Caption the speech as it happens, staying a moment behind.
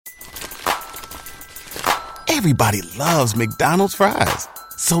Everybody loves McDonald's fries.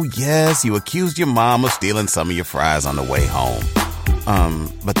 So yes, you accused your mom of stealing some of your fries on the way home.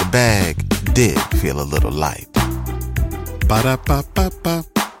 But the bag did feel a little light. Ba-da-ba-ba-ba.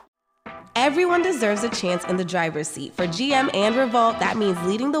 Everyone deserves a chance in the driver's seat. For GM and Revolt, that means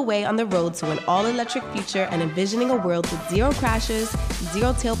leading the way on the road to an all-electric future and envisioning a world with zero crashes,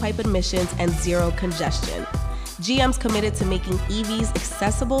 zero tailpipe emissions, and zero congestion. GM's committed to making EVs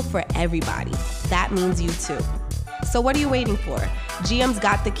accessible for everybody. That means you too. So what are you waiting for? GM's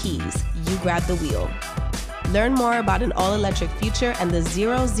got the keys. You grab the wheel. Learn more about an all-electric future and the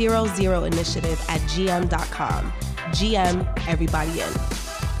 000 initiative at gm.com. GM, everybody in.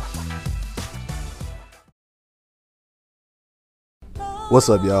 What's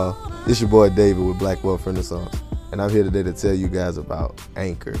up, y'all? It's your boy David with Black Wealth Renaissance, and I'm here today to tell you guys about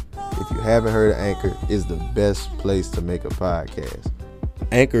Anchor. If you haven't heard of Anchor, it's the best place to make a podcast.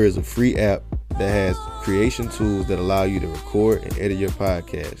 Anchor is a free app that has creation tools that allow you to record and edit your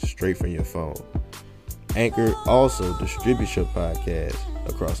podcast straight from your phone. Anchor also distributes your podcast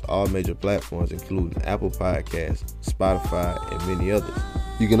across all major platforms, including Apple Podcasts, Spotify, and many others.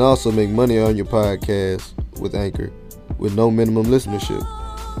 You can also make money on your podcast with Anchor with no minimum listenership.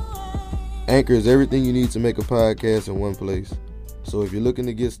 Anchor is everything you need to make a podcast in one place. So if you're looking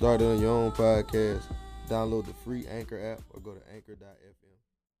to get started on your own podcast, download the free Anchor app or go to anchor.fm.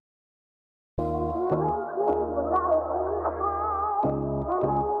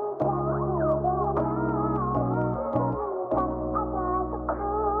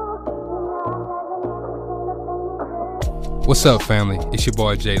 What's up, family? It's your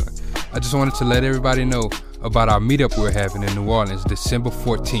boy Jalen. I just wanted to let everybody know about our meetup we're having in New Orleans December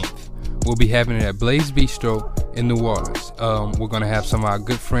 14th. We'll be having it at Blaze Bistro in New Orleans. We're going to have some of our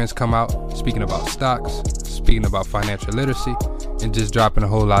good friends come out speaking about stocks, speaking about financial literacy, and just dropping a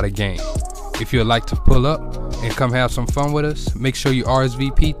whole lot of game. If you'd like to pull up and come have some fun with us, make sure you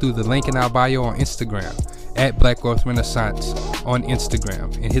RSVP through the link in our bio on Instagram, at Black Wealth Renaissance on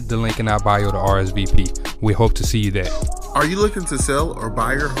Instagram, and hit the link in our bio to RSVP. We hope to see you there. Are you looking to sell or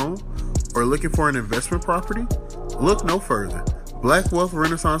buy your home? Or looking for an investment property? Look no further.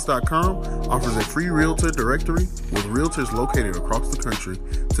 BlackWealthRenaissance.com offers a free realtor directory with realtors located across the country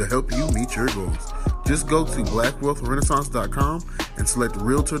to help you meet your goals. Just go to BlackWealthRenaissance.com and select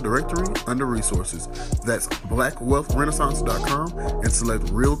Realtor Directory under Resources. That's BlackWealthRenaissance.com and select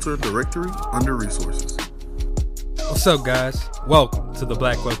Realtor Directory under Resources. What's up, guys? Welcome to the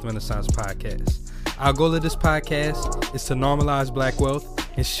Black Wealth Renaissance Podcast. Our goal of this podcast is to normalize Black wealth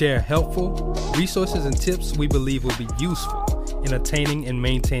and share helpful resources and tips we believe will be useful in attaining and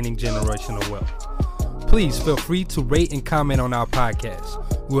maintaining generational wealth. Please feel free to rate and comment on our podcast.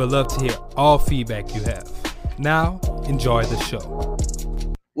 We would love to hear all feedback you have. Now, enjoy the show.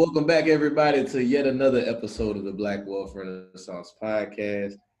 Welcome back, everybody, to yet another episode of the Black Wealth Renaissance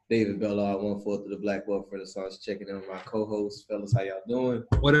Podcast. David Bellard, 1/4 of the Black Wealth Renaissance, checking in with my co-host. Fellas, how y'all doing?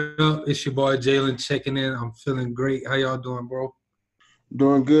 What up? It's your boy Jalen checking in. I'm feeling great. How y'all doing, bro?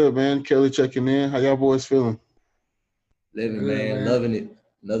 Doing good, man. Kelly checking in. How y'all boys feeling? Living, Good, man. Loving it.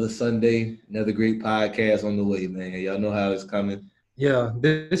 Another Sunday, another great podcast on the way, man. Y'all know how it's coming. Yeah,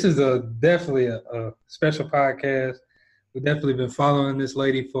 this is definitely a special podcast. We've definitely been following this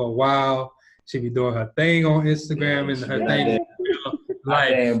lady for a while. She be doing her thing on Instagram and her thing. Like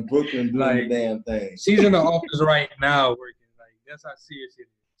damn Brooklyn doing the damn thing. She's in the office right now working. Like that's how serious it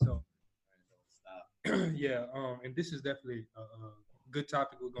is. So yeah, and this is definitely a good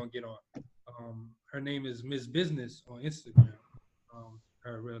topic we're gonna get on. Her name is Miss Business on Instagram.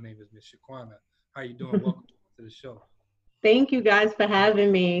 Her real name is Miss Shaquanna. How you doing? Welcome to the show. Thank you guys for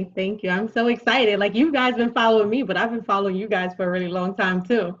having me. Thank you. I'm so excited. Like you guys been following me, but I've been following you guys for a really long time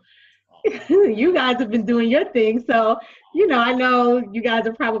too. You guys have been doing your thing. So, I know you guys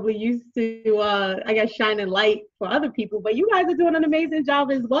are probably used to, shining light for other people, but you guys are doing an amazing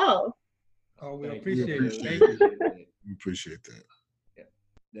job as well. Oh, we appreciate it. Thank you. We appreciate that. Yeah,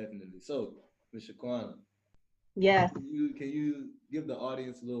 definitely. So, Ms. Shaquanna. Yes. Can you give the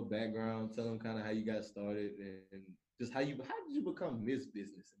audience a little background? Tell them kind of how you got started and just how did you become Miss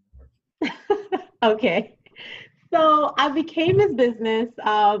Business in the first? Okay. So I became Miss Business.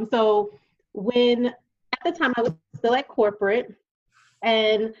 So when at the time I was still at corporate,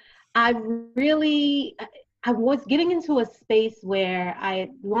 and I was getting into a space where I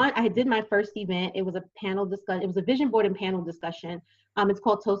did my first event. It was a panel discussion. It was a vision board and panel discussion. It's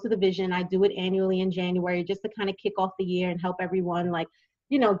called Toast of the Vision. I do it annually in January just to kind of kick off the year and help everyone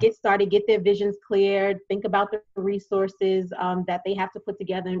get started, get their visions cleared, think about the resources that they have to put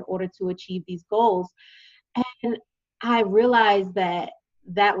together in order to achieve these goals. And I realized that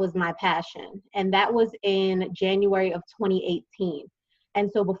that was my passion. And that was in January of 2018. And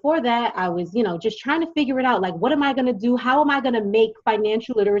so before that, I was, just trying to figure it out. Like, what am I going to do? How am I going to make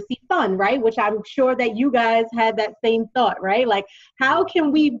financial literacy fun, right? Which I'm sure that you guys had that same thought, right? Like, how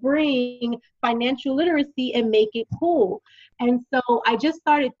can we bring financial literacy and make it cool? And so I just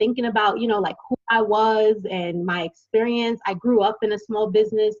started thinking about, like who I was and my experience. I grew up in a small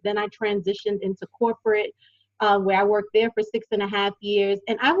business. Then I transitioned into corporate, where I worked there for 6.5 years.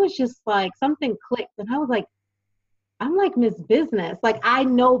 And I was just like, something clicked. And I was like, I'm like Miss Business. Like, I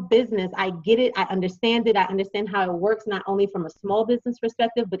know business. I get it. I understand it. I understand how it works, not only from a small business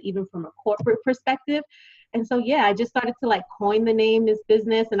perspective, but even from a corporate perspective. And so, yeah, I just started to like coin the name Miss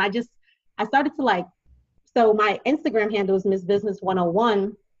Business. And I started to like, so my Instagram handle is Miss Business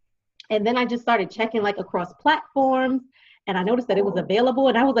 101. And then I just started checking like across platforms. And I noticed that it was available.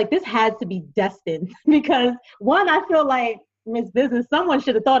 And I was like, this had to be destined because one, I feel like Miss Business, someone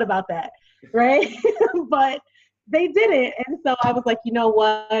should have thought about that, right? But they didn't. And so I was like, you know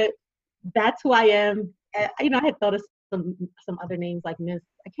what? That's who I am. I had thought of some other names like Miss.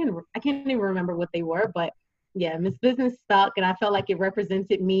 I can't even remember what they were, but yeah, Miss Business stuck, and I felt like it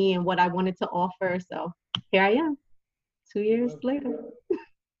represented me and what I wanted to offer. So here I am, 2 years later.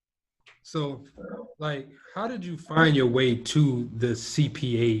 So, like, how did you find your way to the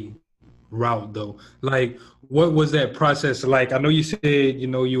CPA route, though? Like, what was that process like? I know you said,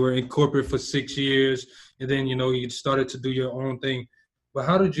 you were in corporate for 6 years, and then, you started to do your own thing. But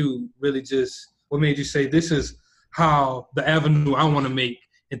how did you really what made you say, this is how the avenue I want to make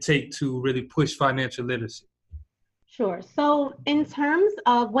and take to really push financial literacy? Sure. So in terms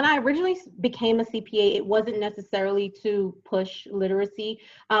of when I originally became a CPA, it wasn't necessarily to push literacy.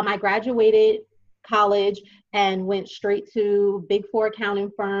 I graduated college and went straight to Big Four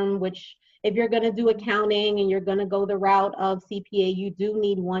accounting firm, which if you're going to do accounting and you're going to go the route of CPA, you do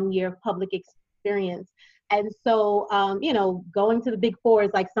need 1 year of public experience. And so, going to the Big Four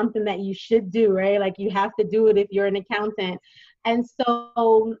is like something that you should do, right? Like you have to do it if you're an accountant. And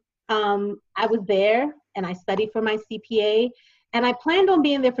so I was there and I studied for my CPA and I planned on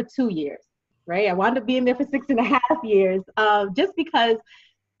being there for 2 years, right? I wound up being there for 6.5 years, just because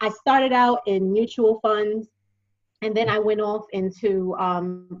I started out in mutual funds. And then I went off into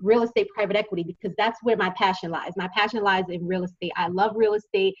real estate private equity because that's where my passion lies. My passion lies in real estate. I love real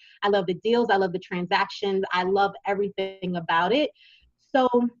estate. I love the deals. I love the transactions. I love everything about it. So,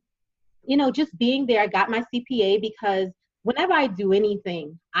 just being there, I got my CPA because whenever I do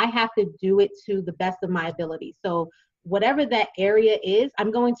anything, I have to do it to the best of my ability. So whatever that area is,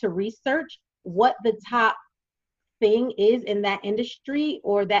 I'm going to research what the top thing is in that industry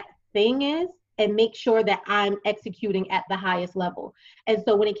or that thing is, and make sure that I'm executing at the highest level. And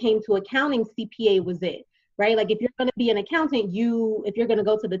so when it came to accounting, CPA was it, right? Like if you're going to be an accountant, if you're going to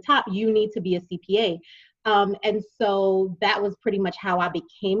go to the top, you need to be a CPA. And so that was pretty much how I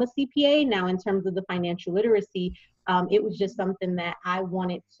became a CPA. Now, in terms of the financial literacy, it was just something that I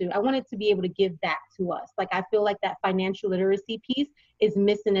wanted to be able to give back to us. Like, I feel like that financial literacy piece is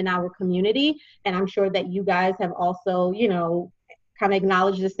missing in our community. And I'm sure that you guys have also, kind of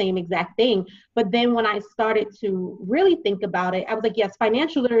acknowledged the same exact thing. But then when I started to really think about it, I was like, yes,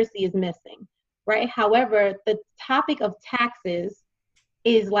 financial literacy is missing, right? However, the topic of taxes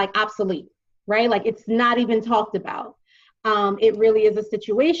is like obsolete, right? Like it's not even talked about. It really is a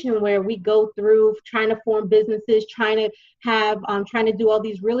situation where we go through trying to form businesses, trying to do all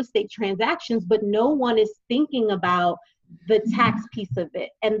these real estate transactions, but no one is thinking about the tax piece of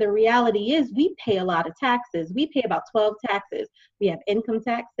it. And the reality is we pay a lot of taxes. We pay about 12 taxes. We have income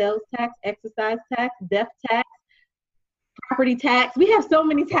tax, sales tax, exercise tax, death tax, property tax. We have so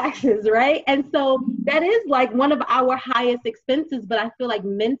many taxes, right? And so that is like one of our highest expenses, but I feel like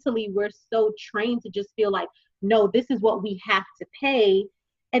mentally we're so trained to just feel like, no, this is what we have to pay.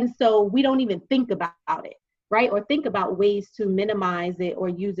 And so we don't even think about it, right? Or think about ways to minimize it or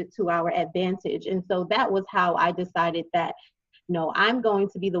use it to our advantage. And so that was how I decided that, no, I'm going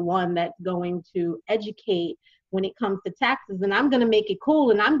to be the one that's going to educate when it comes to taxes, and I'm going to make it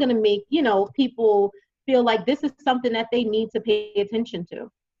cool, and I'm going to make, people feel like this is something that they need to pay attention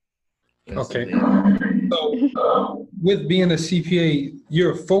to. Okay. So with being a CPA,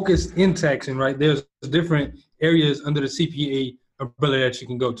 you're focused in taxing, right? There's different areas under the CPA umbrella that you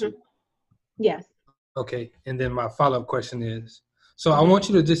can go to. Yes. Okay. And then my follow-up question is, so I want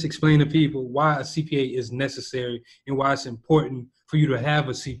you to just explain to people why a CPA is necessary and why it's important for you to have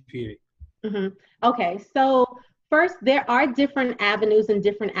a CPA. Okay. So first, there are different avenues and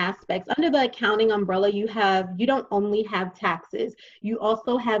different aspects. Under the accounting umbrella, you don't only have taxes. You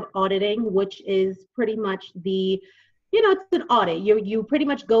also have auditing, which is pretty much the it's an audit. You pretty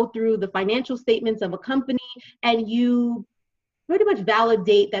much go through the financial statements of a company, and you pretty much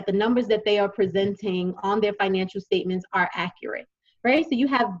validate that the numbers that they are presenting on their financial statements are accurate, right? So you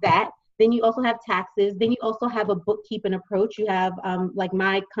have that. Then you also have taxes. Then you also have a bookkeeping approach. You have, like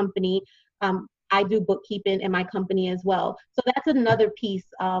my company, I do bookkeeping in my company as well. So that's another piece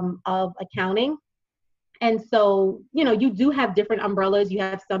of accounting. And so, you do have different umbrellas. You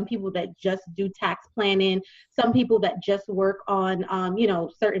have some people that just do tax planning, some people that just work on,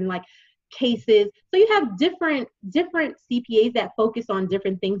 certain like cases. So you have different CPAs that focus on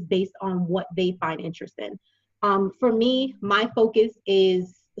different things based on what they find interest in. For me, my focus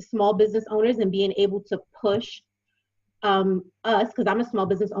is small business owners and being able to push us, because I'm a small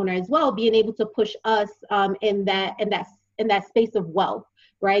business owner as well, being able to push us in that space of wealth,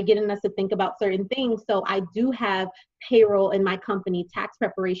 right? Getting us to think about certain things. So I do have payroll in my company, tax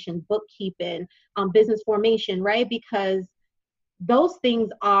preparation, bookkeeping, business formation, right? Because those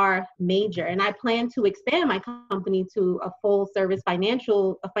things are major, and I plan to expand my company to a full service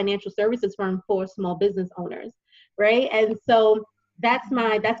financial services firm for small business owners, right? And so that's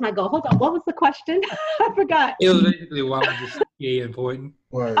my goal. Hold on, what was the question? I forgot. It was basically why was the CPA important?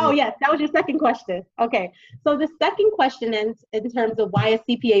 Oh yes, that was your second question. Okay, so the second question in terms of why a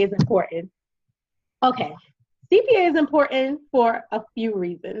CPA is important. Okay, CPA is important for a few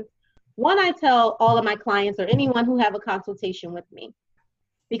reasons. One, I tell all of my clients or anyone who have a consultation with me,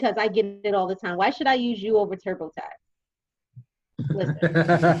 because I get it all the time. Why should I use you over TurboTax? Listen, right?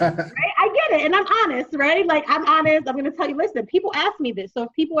 I get it, and I'm honest, right? Like, I'm honest. I'm going to tell you, listen, people ask me this. So if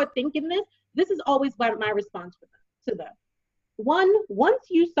people are thinking this is always my response to them. One, once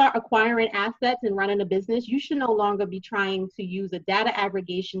you start acquiring assets and running a business, you should no longer be trying to use a data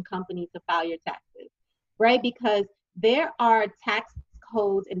aggregation company to file your taxes, right? Because there are tax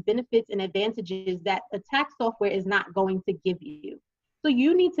codes and benefits and advantages that the tax software is not going to give you. So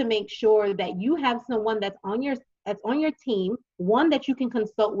you need to make sure that you have someone that's on your team, one that you can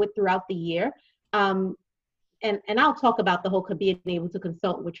consult with throughout the year. And I'll talk about the whole being able to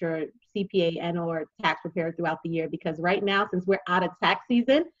consult with your CPA and or tax preparer throughout the year, because right now, since we're out of tax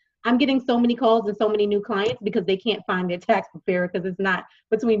season, I'm getting so many calls and so many new clients because they can't find their tax preparer because it's not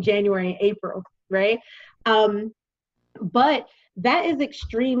between January and April, right? But that is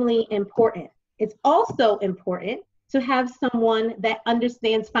extremely important. It's also important to have someone that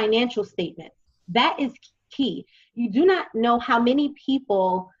understands financial statements. That is key. You do not know how many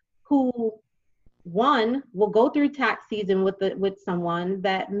people who, one, will go through tax season with someone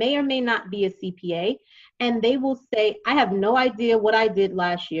that may or may not be a CPA, and they will say, I have no idea what I did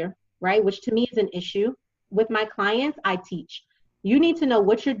last year, right? Which to me is an issue. With my clients, I teach. You need to know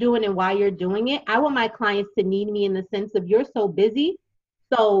what you're doing and why you're doing it. I want my clients to need me in the sense of, you're so busy,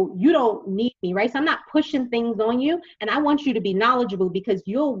 so you don't need me, right? So I'm not pushing things on you, and I want you to be knowledgeable, because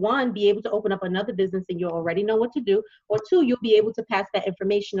you'll, one, be able to open up another business and you'll already know what to do, or two, you'll be able to pass that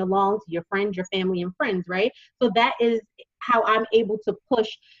information along to your friends, your family and friends, right? So that is how I'm able to push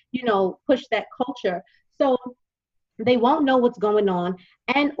that culture. So they won't know what's going on,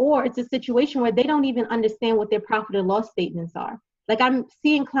 and or it's a situation where they don't even understand what their profit and loss statements are. Like, I'm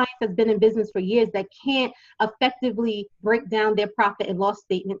seeing clients that's been in business for years that can't effectively break down their profit and loss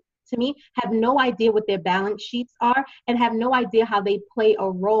statement to me, have no idea what their balance sheets are, and have no idea how they play a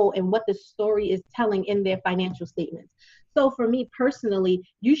role in what the story is telling in their financial statements. So for me personally,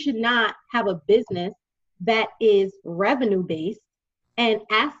 you should not have a business that is revenue-based and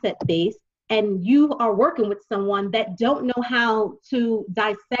asset-based, and you are working with someone that don't know how to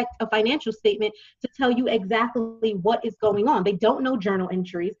dissect a financial statement to tell you exactly what is going on. They don't know journal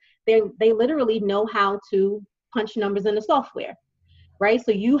entries. They literally know how to punch numbers in the software, right?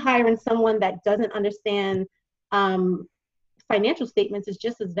 So you hiring someone that doesn't understand financial statements is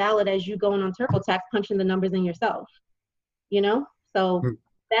just as valid as you going on TurboTax punching the numbers in yourself, So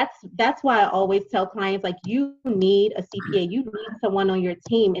that's why I always tell clients, like, you need a CPA, you need someone on your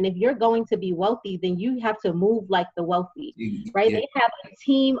team. And if you're going to be wealthy, then you have to move like the wealthy, right? Yeah. They have a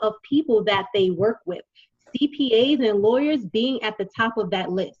team of people that they work with, CPAs and lawyers being at the top of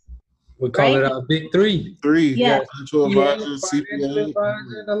that list. We call it our big three. Yeah. Financial advisor, CPA,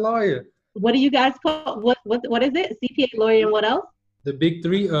 advisor, and a lawyer. What do you guys call, what is it? CPA, lawyer, and what else? The big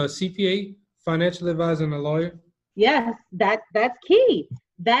three, CPA, financial advisor, and a lawyer. Yes, that's key.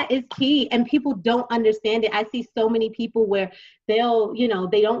 That is key, and people don't understand it. I see so many people where they'll,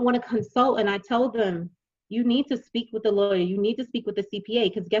 they don't want to consult, and I tell them, you need to speak with the lawyer, you need to speak with the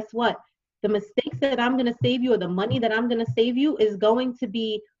CPA, because guess what? The mistakes that I'm going to save you, or the money that I'm going to save you, is going to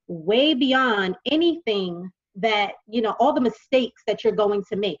be way beyond anything that, all the mistakes that you're going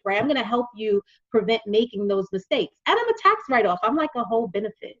to make, right? I'm going to help you prevent making those mistakes. And I'm a tax write-off. I'm like a whole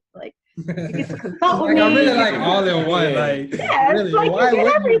benefit. Like, you get to consult with me. I really like all in one. Like, yeah, really, it's like why you get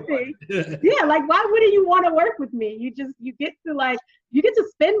wouldn't everything. Yeah, like why wouldn't you want to work with me? You get to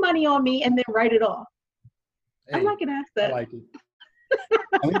spend money on me and then write it off. Hey, I'm like an asset. I like it.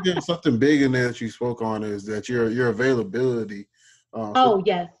 I think there's something big in there that you spoke on is that your availability.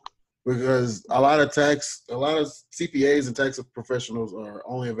 Yes. Because a lot of CPAs and tax professionals are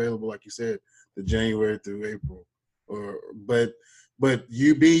only available, like you said, the January through April, but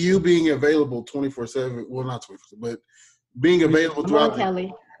you being available 24/7. Well, not 24/7, but being available throughout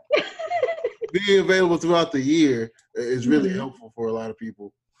being available throughout the year is really helpful for a lot of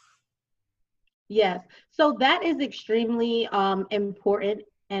people. Yes. So that is extremely important.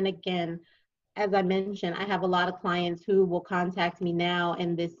 And again, as I mentioned, I have a lot of clients who will contact me now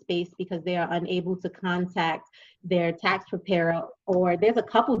in this space because they are unable to contact their tax preparer, or there's a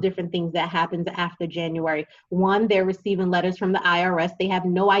couple different things that happens after January. One, they're receiving letters from the IRS. They have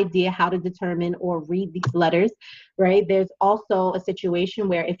no idea how to determine or read these letters, right? There's also a situation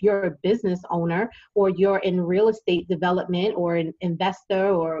where if you're a business owner or you're in real estate development or an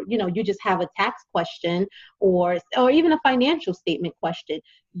investor, or, you just have a tax question or even a financial statement question,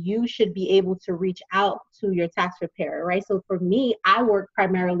 you should be able to reach out to your tax preparer, right? So for me, I work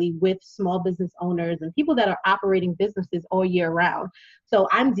primarily with small business owners and people that are operating businesses all year round. So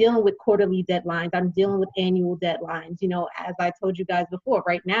I'm dealing with quarterly deadlines. I'm dealing with annual deadlines. As I told you guys before,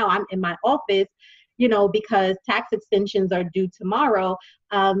 right now I'm in my office, because tax extensions are due tomorrow.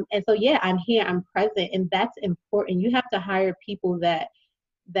 And so, yeah, I'm here, I'm present, and that's important. You have to hire people that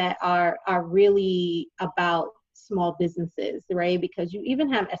are really about small businesses, right? Because you even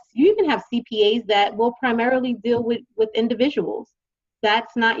have CPAs that will primarily deal with individuals.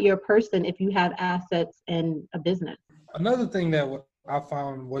 That's not your person if you have assets and a business. Another thing that I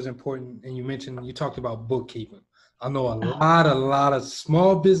found was important, and you talked about bookkeeping. I know a lot of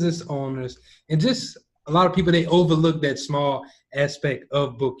small business owners and just a lot of people, they overlook that small aspect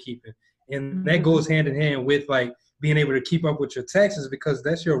of bookkeeping. And that goes hand in hand with like being able to keep up with your taxes, because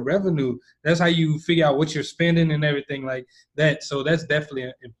that's your revenue. That's how you figure out what you're spending and everything like that. So that's definitely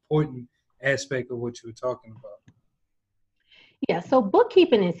an important aspect of what you were talking about. Yeah, so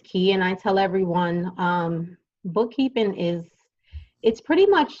bookkeeping is key. And I tell everyone, bookkeeping it's pretty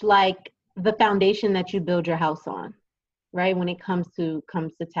much like the foundation that you build your house on, right? When it comes to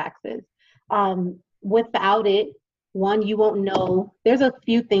taxes. Without it, one, you won't know. There's a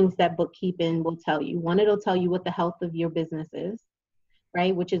few things that bookkeeping will tell you. One, it'll tell you what the health of your business is,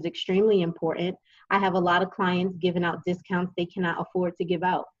 right? Which is extremely important. I have a lot of clients giving out discounts they cannot afford to give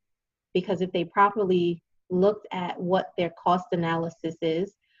out, because if they properly looked at what their cost analysis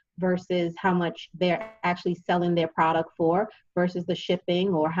is versus how much they're actually selling their product for versus the shipping,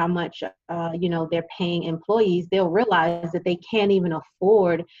 or how much they're paying employees, they'll realize that they can't even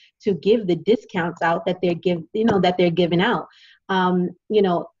afford to give the discounts out that they're giving out.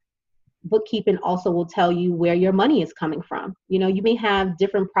 Bookkeeping also will tell you where your money is coming from. You may have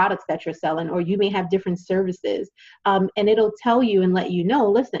different products that you're selling, or you may have different services, and it'll tell you and let you know,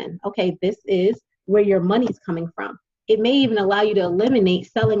 listen, okay, this is where your money's coming from. It may even allow you to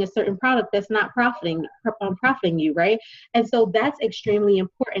eliminate selling a certain product that's not profiting you, right? And so that's extremely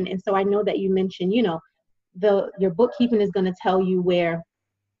important. And so I know that you mentioned, your bookkeeping is going to tell you where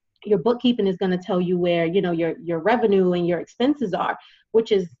your revenue and your expenses are,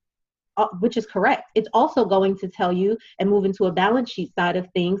 which is correct. It's also going to tell you, and move into a balance sheet side of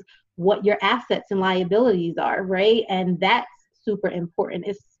things, what your assets and liabilities are, right? And that's super important,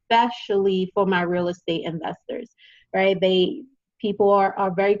 especially for my real estate investors, right? People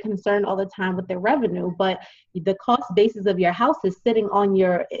are very concerned all the time with their revenue, but the cost basis of your house is sitting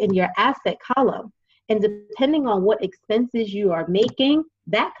in your asset column. And depending on what expenses you are making,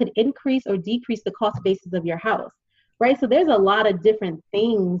 that could increase or decrease the cost basis of your house, right? So there's a lot of different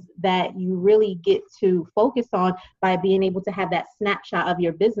things that you really get to focus on by being able to have that snapshot of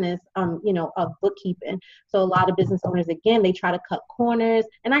your business, of bookkeeping. So a lot of business owners, again, they try to cut corners.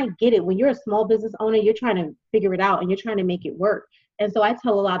 And I get it. When you're a small business owner, you're trying to figure it out and you're trying to make it work. And so I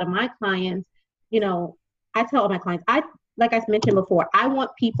tell a lot of my clients, like I mentioned before, I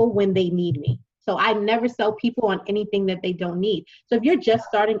want people when they need me. So I never sell people on anything that they don't need. So if you're just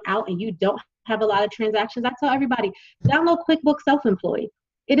starting out and you don't have a lot of transactions, I tell everybody, download QuickBooks Self-Employed.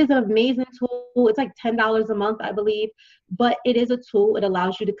 It is an amazing tool. It's like $10 a month, I believe, but it is a tool. It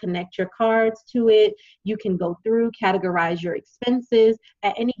allows you to connect your cards to it. You can go through, categorize your expenses.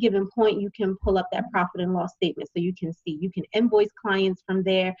 At any given point, you can pull up that profit and loss statement so you can see. You can invoice clients from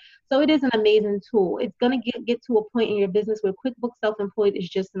there. So it is an amazing tool. It's going to get to a point in your business where QuickBooks Self-Employed is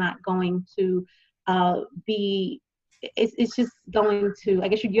just not going to be, it's just going to, I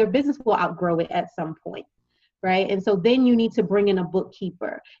guess your business will outgrow it at some point. Right. And so then you need to bring in a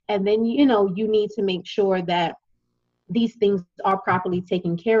bookkeeper, and then, you need to make sure that these things are properly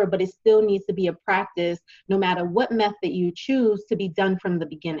taken care of, but it still needs to be a practice, no matter what method you choose, to be done from the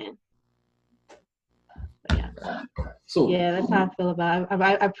beginning. Yeah. So yeah, that's how I feel about it.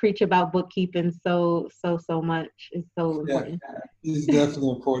 I preach about bookkeeping so much. It's so important. Yeah, it's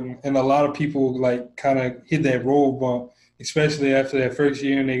definitely important. And a lot of people like kind of hit that road bump, especially after that first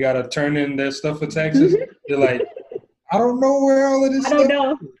year and they got to turn in their stuff for taxes. They're like, I don't know where all of this stuff is. I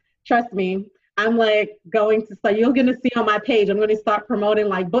don't know. Trust me. I'm like going to start, you're going to see on my page, I'm going to start promoting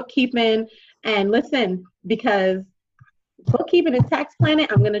like bookkeeping. And listen, because bookkeeping and tax planning,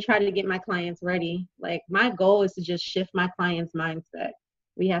 I'm going to try to get my clients ready. Like my goal is to just shift my clients' mindset.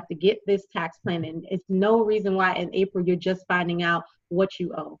 We have to get this tax planning. It's no reason why in April you're just finding out what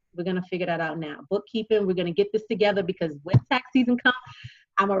you owe. We're going to figure that out now. Bookkeeping, we're going to get this together, because when tax season comes,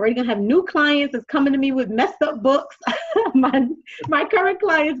 I'm already going to have new clients that's coming to me with messed up books. my current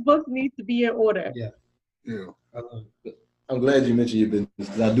clients' books need to be in order. Yeah. I'm glad you mentioned your business,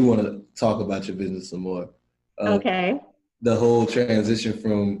 because I do want to talk about your business some more. Okay. The whole transition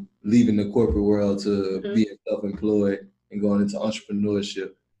from leaving the corporate world to being self-employed and going into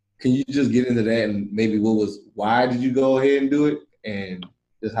entrepreneurship. Can you just get into that, and maybe why did you go ahead and do it, and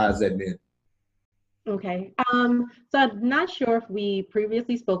just how's that been? Okay. So I'm not sure if we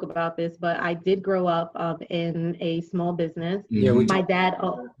previously spoke about this, but I did grow up in a small business. Yeah, my dad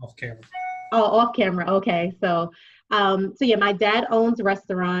off camera. Oh, off camera. Okay. So yeah, my dad owns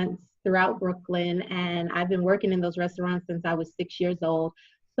restaurants throughout Brooklyn, and I've been working in those restaurants since I was 6 years old.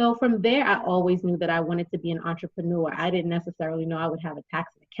 So from there, I always knew that I wanted to be an entrepreneur. I didn't necessarily know I would have a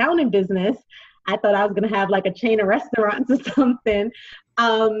tax and accounting business. I thought I was going to have like a chain of restaurants or something.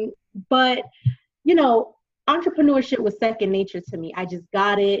 But entrepreneurship was second nature to me. I just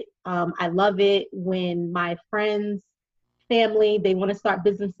got it. I love it when my friends, family, they want to start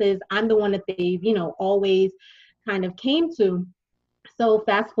businesses. I'm the one that they've, always kind of came to. So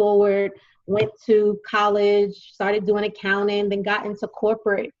fast forward, went to college, started doing accounting, then got into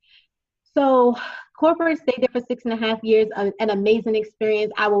corporate. So corporate, stayed there for 6.5 years, an amazing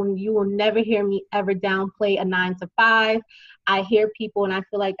experience. You will never hear me ever downplay a 9 to 5. I hear people, and I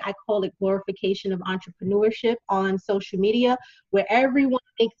feel like I call it glorification of entrepreneurship on social media, where everyone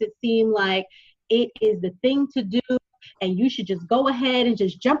makes it seem like it is the thing to do, and you should just go ahead and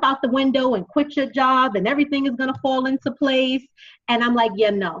just jump out the window and quit your job, and everything is going to fall into place. And I'm like, yeah,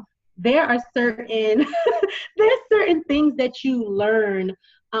 no. There are certain things that you learn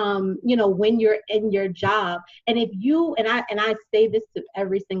when you're in your job. And if you, and I say this to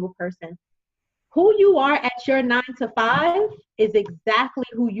every single person, who you are at your 9 to 5 is exactly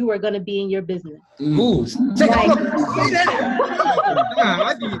who you are going to be in your business. Ooh, I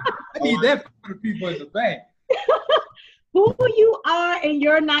need that for the people in the back. Who you are in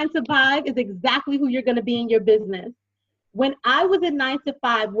your 9 to 5 is exactly who you're going to be in your business. When I was in 9 to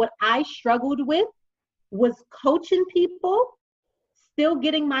 5, what I struggled with was coaching people, still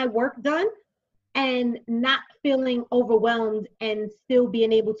getting my work done, and not feeling overwhelmed and still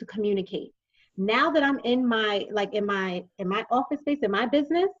being able to communicate. Now that I'm in my office space, in my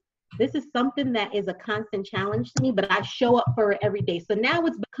business, this is something that is a constant challenge to me, but I show up for it every day. So now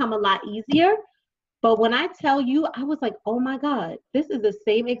it's become a lot easier. But when I tell you, I was like, oh my God, this is the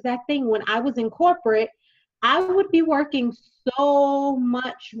same exact thing. When I was in corporate, I would be working so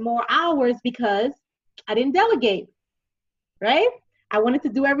much more hours because I didn't delegate, right? I wanted to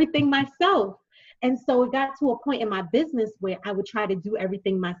do everything myself. And so it got to a point in my business where I would try to do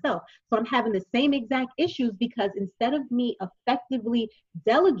everything myself. So I'm having the same exact issues because instead of me effectively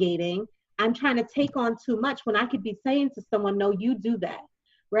delegating, I'm trying to take on too much when I could be saying to someone, no, you do that,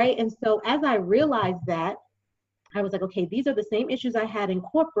 right? And so as I realized that, I was like, okay, these are the same issues I had in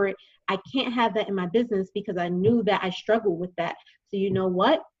corporate. I can't have that in my business because I knew that I struggled with that. So you know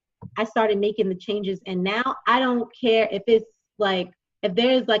what? I started making the changes, and now I don't care if it's like, if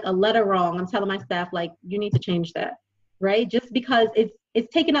there's like a letter wrong, I'm telling my staff, like, you need to change that, right? Just because it's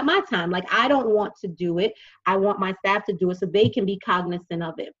taking up my time. Like, I don't want to do it. I want my staff to do it so they can be cognizant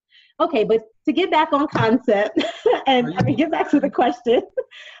of it. Okay, but to get back on concept and get back to the question,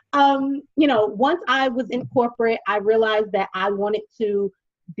 once I was in corporate, I realized that I wanted to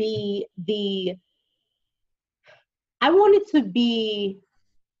I wanted to be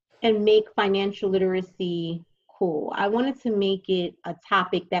and make financial literacy cool. I wanted to make it a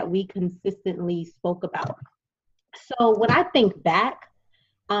topic that we consistently spoke about. So when I think back,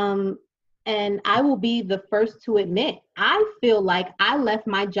 and I will be the first to admit, I feel like I left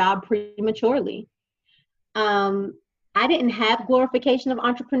my job prematurely. Um, I didn't have glorification of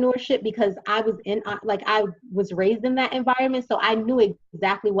entrepreneurship because I was raised in that environment. So I knew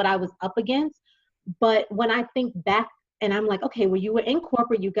exactly what I was up against. But when I think back and I'm like, okay, well, you were in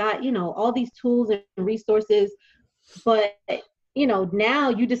corporate, you got, all these tools and resources, but now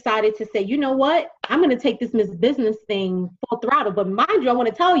you decided to say, you know what, I'm going to take this Miss Business thing full throttle. But mind you, I want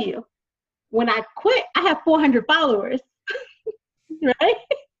to tell you, when I quit, I have 400 followers, right?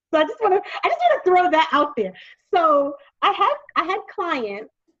 So I just want to throw that out there. So I had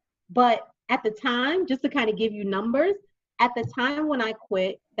clients, but at the time, just to kind of give you numbers, at the time when I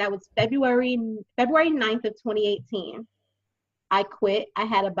quit, that was February 9th of 2018. I quit. I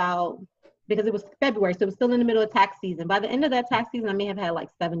had because it was February, so it was still in the middle of tax season. By the end of that tax season, I may have had like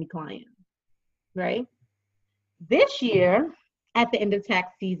 70 clients, right? This year, at the end of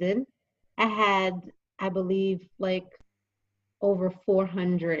tax season, I had, I believe, like over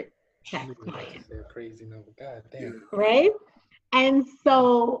 400 tax clients. Crazy number. God damn. Right? And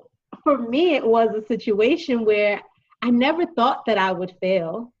so for me, it was a situation where I never thought that I would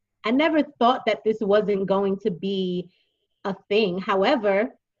fail. I never thought that this wasn't going to be a thing. However,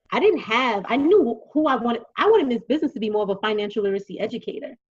 I knew who I wanted. I wanted this business to be more of a financial literacy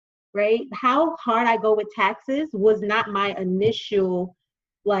educator, right? How hard I go with taxes was not my initial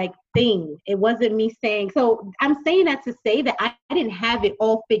thing. It wasn't me saying, so I'm saying that to say that I didn't have it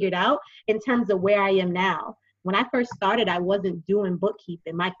all figured out in terms of where I am now. When I first started, I wasn't doing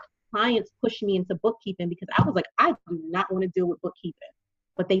bookkeeping. My clients pushed me into bookkeeping because I was like, I do not want to deal with bookkeeping,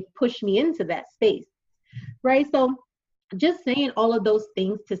 but they pushed me into that space, right? So just saying all of those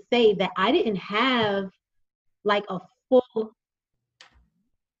things to say that I didn't have like a full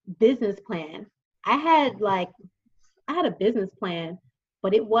business plan. I had a business plan,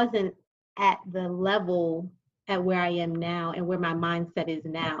 but it wasn't at the level at where I am now and where my mindset is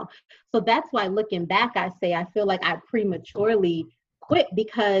now. So that's why looking back, I say I feel like I prematurely quit,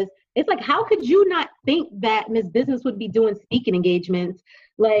 because it's like, how could you not think that Miss Business would be doing speaking engagements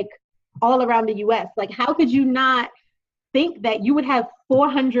like all around the US? Like, how could you not think that you would have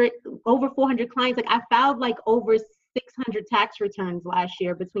over 400 clients? Like, I filed like over 600 tax returns last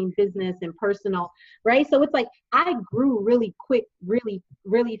year between business and personal, right? So it's like I grew really quick,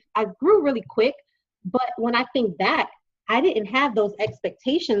 I grew really quick. But when I think back, I didn't have those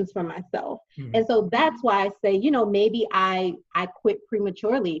expectations for myself. Mm-hmm. And so that's why I say, maybe I quit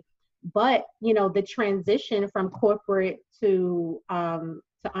prematurely. But, the transition from corporate to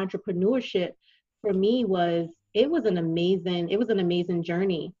entrepreneurship for me was an amazing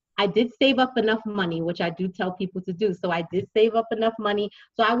journey. I did save up enough money, which I do tell people to do. So I did save up enough money.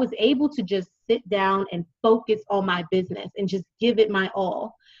 So I was able to just sit down and focus on my business and just give it my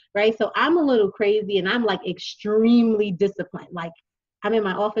all, right? So I'm a little crazy and I'm like extremely disciplined. Like, I'm in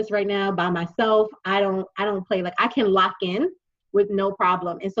my office right now by myself. I don't play. Like, I can lock in with no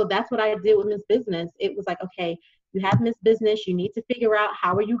problem. And so that's what I did with Miss Business. It was like, okay, you have Miss Business. You need to figure out,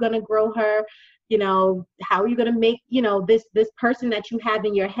 how are you going to grow her? How are you going to make, this person that you have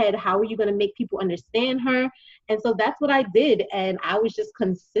in your head, how are you going to make people understand her? And so that's what I did. And I was just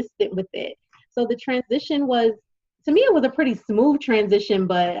consistent with it. So the transition was, to me, it was a pretty smooth transition,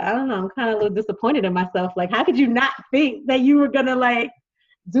 but I don't know, I'm kind of a little disappointed in myself. Like, how could you not think that you were going to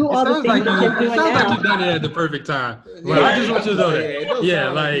do all the things that you're doing now? It sounds like you done it at the perfect time. Well, I just want you to know that. Yeah,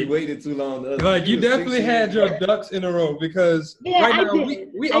 like you waited too long. Like, you definitely had your ducks in a row, because right now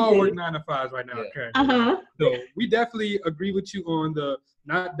we all work 9 to 5s right now. Okay. So we definitely agree with you on the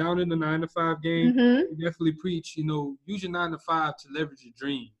not down in the 9 to 5 game. Mm-hmm. We definitely preach, use your 9 to 5 to leverage your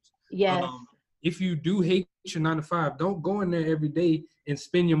dreams. Yes. If you do hate your 9 to 5, don't go in there every day and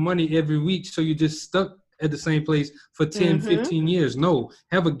spend your money every week so you're just stuck at the same place for 10, mm-hmm. 15 years. No,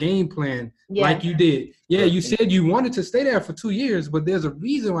 have a game plan like you did. Yeah, you said you wanted to stay there for 2 years, but there's a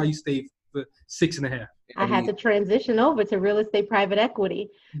reason why you stayed for 6.5. I had to transition over to real estate private equity.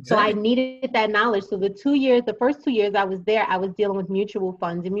 Exactly. So I needed that knowledge. So the first 2 years I was there, I was dealing with mutual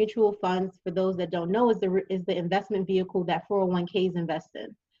funds. And mutual funds, for those that don't know, is the investment vehicle that 401ks invest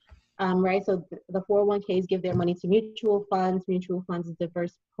in. Right. So the 401ks give their money to mutual funds. Mutual funds is a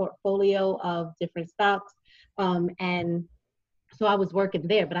diverse portfolio of different stocks. And so I was working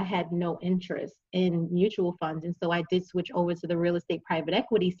there, but I had no interest in mutual funds. And so I did switch over to the real estate private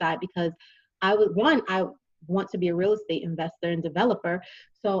equity side, because want to be a real estate investor and developer.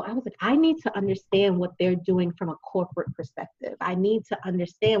 So I was like, I need to understand what they're doing from a corporate perspective. I need to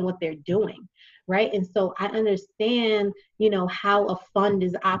understand what they're doing, right? And so I understand, how a fund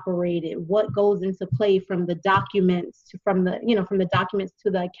is operated, what goes into play from the documents from the documents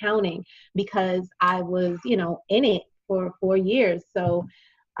to the accounting, because I was, in it for 4 years. So,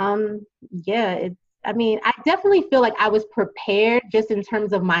 I definitely feel like I was prepared just in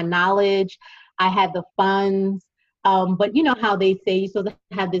terms of my knowledge. I had the funds, but you know how they say you're supposed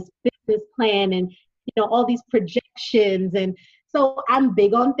to have this business plan and, all these projections. And so I'm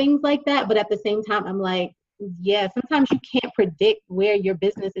big on things like that. But at the same time, I'm like, yeah, sometimes you can't predict where your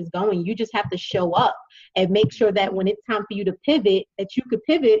business is going. You just have to show up and make sure that when it's time for you to pivot, that you could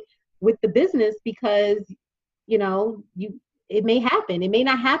pivot with the business, because, it may happen. It may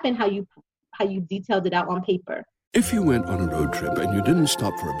not happen how you detailed it out on paper. If you went on a road trip and you didn't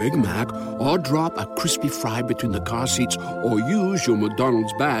stop for a Big Mac or drop a crispy fry between the car seats or use your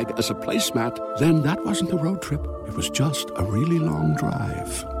McDonald's bag as a placemat, then that wasn't a road trip. It was just a really long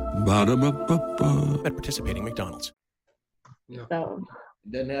drive. Ba-da-ba-ba-ba. At participating McDonald's. Yeah. So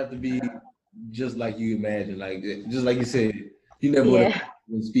It doesn't have to be just like you imagine. Like, just like you said, you never would have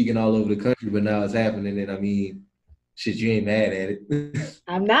been speaking all over the country, but now it's happening. And shit, you ain't mad at it.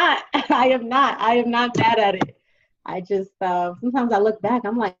 I'm not. I am not bad at it. I just sometimes I look back,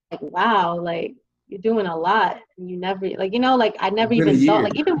 I'm like, wow, like you're doing a lot. You never, I never even thought,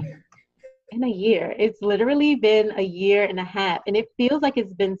 like, even in a year. It's literally been a year and a half, and it feels like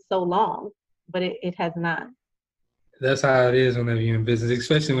it's been so long, but it has not. That's how it is whenever you're in business,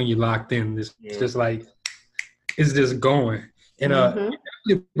 especially when you're locked in. It's just like, it's just going. And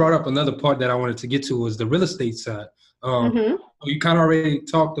you brought up another part that I wanted to get to was the real estate side. You kind of already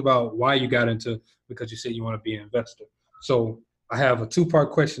talked about why you got into, because you said you want to be an investor. So I have a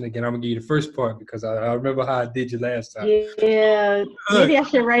 2-part question again. I'm gonna give you the first part because I remember how I did you last time. Yeah, maybe I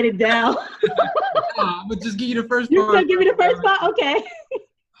should write it down. I'm gonna just give you the first part. You're gonna give me the first part? Okay.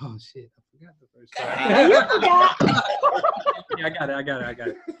 Oh shit, I forgot the first part. You forgot. Yeah, I got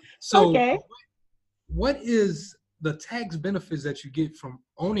it. So okay. What is the tax benefits that you get from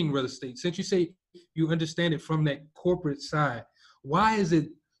owning real estate? Since you say you understand it from that corporate side, why is it,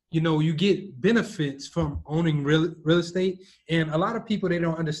 you get benefits from owning real estate? And a lot of people, they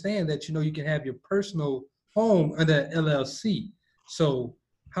don't understand that, you can have your personal home under LLC. So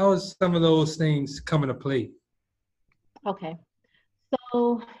how is some of those things come into play? Okay.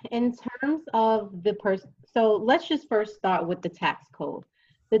 So in terms of so let's just first start with the tax code.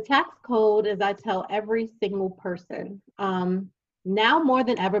 The tax code, as I tell every single person, now more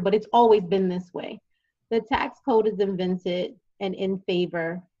than ever, but it's always been this way. The tax code is invented and in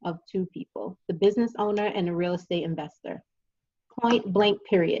favor of 2 people, the business owner and the real estate investor. Point blank,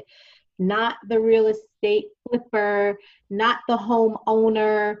 period. Not the real estate flipper, not the home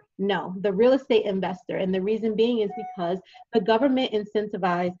owner. No, the real estate investor. And the reason being is because the government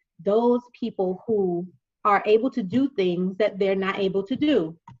incentivizes those people who are able to do things that they're not able to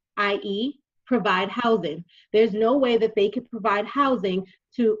do, i.e., provide housing. There's no way that they could provide housing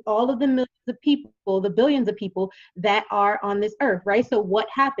to all of the millions of people, the billions of people that are on this earth, right? So what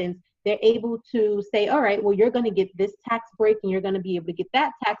happens? They're able to say, all right, well, you're going to get this tax break and you're going to be able to get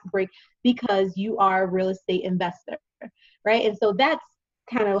that tax break because you are a real estate investor, right? And so that's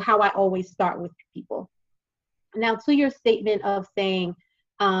kind of how I always start with people. Now, to your statement of saying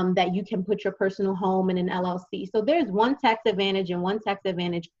that you can put your personal home in an LLC. So there's one tax advantage and one tax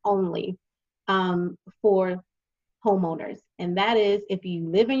advantage only for homeowners. And that is, if you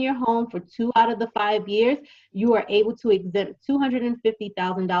live in your home for 2 out of the 5 years, you are able to exempt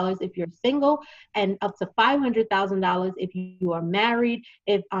 $250,000 if you're single, and up to $500,000 if you are married,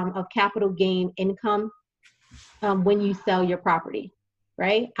 if of capital gain income when you sell your property,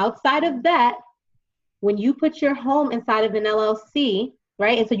 right? Outside of that, when you put your home inside of an LLC,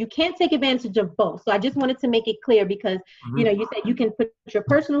 right? And so you can't take advantage of both. So I just wanted to make it clear because, you said you can put your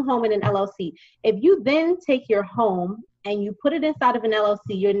personal home in an LLC. If you then take your home and you put it inside of an LLC,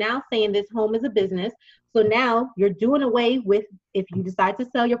 you're now saying this home is a business. So now you're doing away with, if you decide to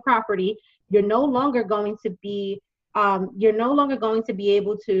sell your property, you're no longer going to be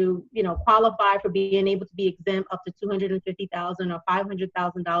able to, qualify for being able to be exempt up to $250,000 or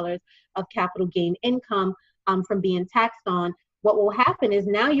 $500,000 of capital gain income from being taxed on. What will happen is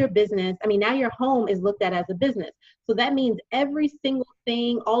now your home is looked at as a business. So that means every single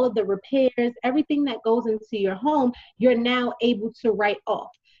thing, all of the repairs, everything that goes into your home, you're now able to write off,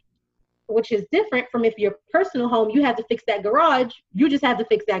 which is different from if your personal home, you had to fix that garage, you just had to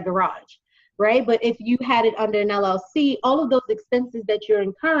fix that garage, right? But if you had it under an LLC, all of those expenses that you're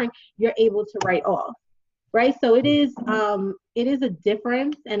incurring, you're able to write off. right? So it is a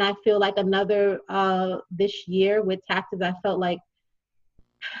difference. And I feel like another this year with taxes, I felt like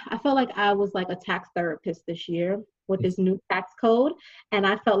I was like a tax therapist this year with this new tax code. And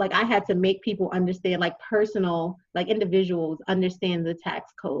I felt like I had to make people understand, like personal, like individuals understand the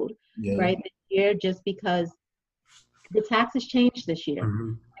tax code, right? This year, just because the taxes changed this year.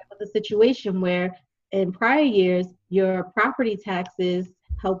 Mm-hmm. It was a situation where in prior years, your property taxes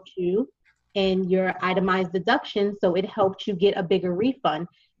helped you and your itemized deduction, so it helped you get a bigger refund.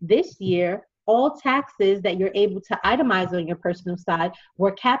 This year, all taxes that you're able to itemize on your personal side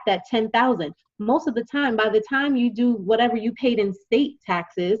were capped at 10,000. Most of the time, by the time you do whatever you paid in state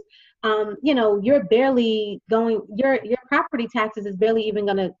taxes, you're barely going. Your property taxes is barely even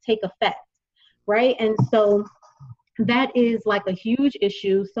going to take effect, right? And so that is like a huge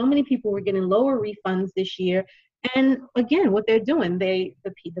issue. So many people were getting lower refunds this year. And again, what they're doing, the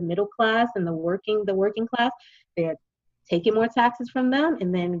middle class and the working class, they're taking more taxes from them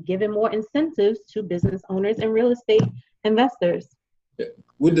and then giving more incentives to business owners and real estate investors.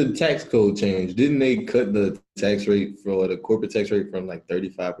 With the tax code change, didn't they cut the tax rate for the corporate tax rate from like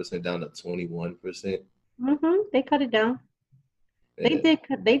 35% down to 21%? Mm-hmm. They cut it down. Yeah.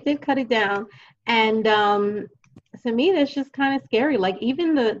 They did cut it down. And to me, that's just kind of scary. Like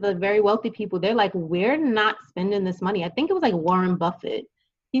even the very wealthy people, they're like, we're not spending this money. I think it was like Warren Buffett.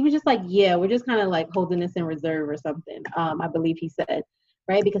 He was just like, yeah, we're just kind of like holding this in reserve or something. I believe he said,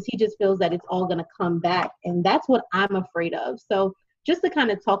 right? Because he just feels that it's all going to come back. And that's what I'm afraid of. So just to kind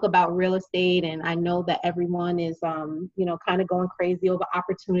of talk about real estate, and I know that everyone is, kind of going crazy over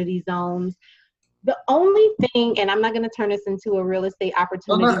opportunity zones. The only thing, and I'm not going to turn this into a real estate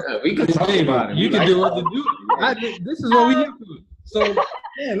opportunity. We can talk about it. You can do what you do. This is what we here for. So,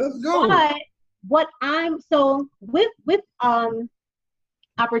 yeah, let's go. But with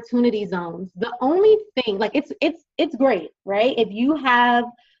opportunity zones, the only thing, like it's great, right? If you have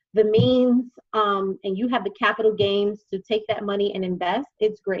the means and you have the capital gains to take that money and invest,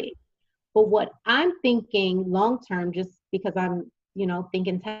 it's great. But what I'm thinking long term, just because I'm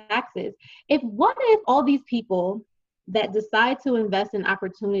thinking taxes, what if all these people that decide to invest in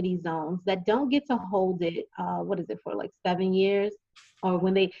opportunity zones that don't get to hold it, what is it for, like 7 years, or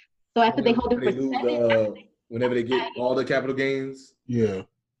after they hold it for 7 whenever they get all the capital gains? Yeah.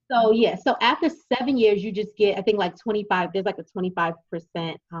 So after 7 years, you just get, I think, like 25. There's like a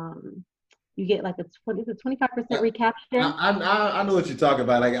 25%. You get like a 25% recapture. I know what you're talking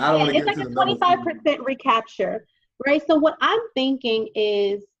about. Like I don't want to get into the numbers. It's like a 25% recapture, right? So what I'm thinking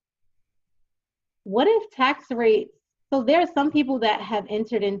is, what if tax rates? So there are some people that have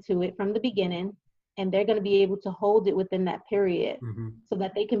entered into it from the beginning, and they're going to be able to hold it within that period, so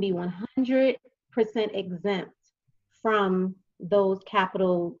that they can be 100% exempt from those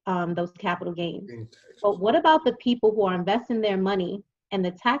capital gains. But what about the people who are investing their money and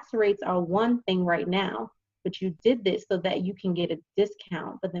the tax rates are one thing right now, but you did this so that you can get a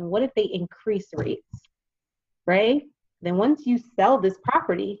discount? But then what if they increase rates, right? Then once you sell this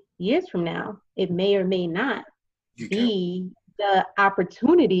property years from now, it may or may not be the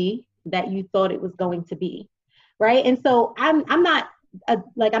opportunity that you thought it was going to be, right? And so I'm not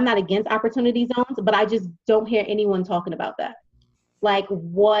against opportunity zones, but I just don't hear anyone talking about that. Like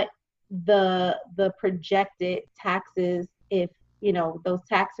what the projected taxes, if those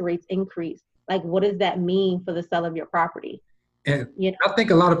tax rates increase, like what does that mean for the sale of your property? And I think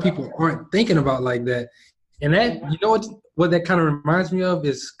a lot of people aren't thinking about like that. And that, what that kind of reminds me of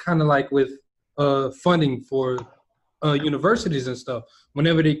is kind of like with funding for universities and stuff.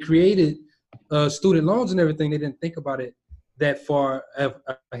 Whenever they created student loans and everything, they didn't think about it that far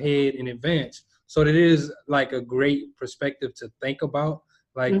ahead in advance. So it is like a great perspective to think about,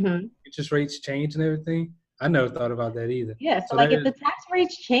 like interest rates change and everything. I never thought about that either. Yeah, so like if the tax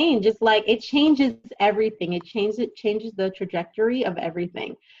rates change, it's like it changes everything. It changes the trajectory of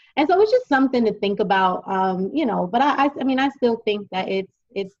everything. And so it's just something to think about, but I still think that it's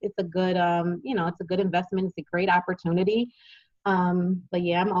a good, it's a good investment. It's a great opportunity. But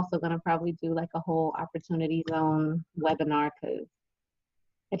yeah, I'm also going to probably do like a whole opportunity zone webinar, because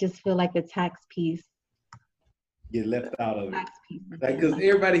I just feel like the tax piece get left out of it. Like, because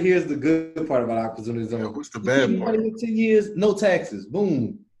everybody hears the good part about opportunity zone. What's the bad part? 10 years, no taxes,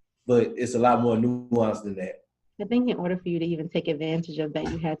 boom. But it's a lot more nuanced than that. I think in order for you to even take advantage of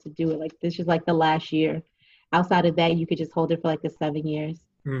that, you had to do it like this is like the last year. Outside of that, you could just hold it for like the 7 years.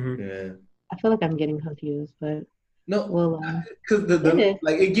 Yeah. I feel like I'm getting confused, but no, because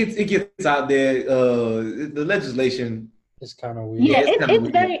it gets out there. The legislation. It's kind of weird. Yeah,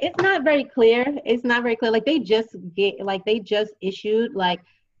 it's not very clear. It's not very clear. Like they just issued like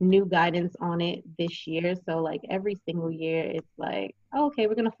new guidance on it this year. So like every single year, it's like, oh, okay,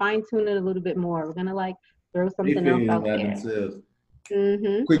 we're gonna fine tune it a little bit more. We're gonna like throw something else out there.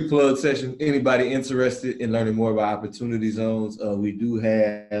 Mm-hmm. Quick plug session. Anybody interested in learning more about opportunity zones? We do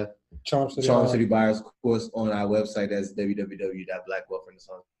have Charm City Buyers course on our website. That's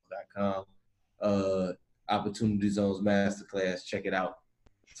www.blackwealthrenaissance.com. Opportunity Zones Masterclass. Check it out.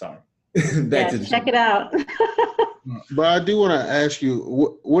 Sorry. Check it out. But I do want to ask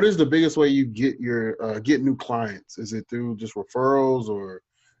you, what is the biggest way you get your get new clients? Is it through just referrals, or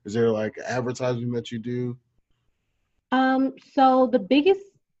is there like advertising that you do? So the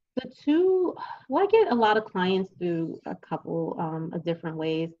two, well, I get a lot of clients through a couple of different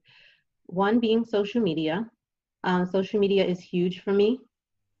ways. One being social media. Social media is huge for me.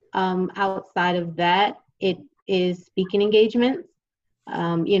 Outside of that, it is speaking engagements.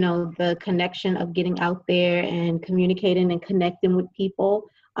 The connection of getting out there and communicating and connecting with people.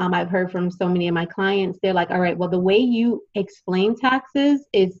 I've heard from so many of my clients, they're like, all right, well, the way you explain taxes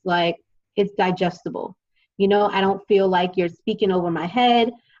is like, it's digestible. I don't feel like you're speaking over my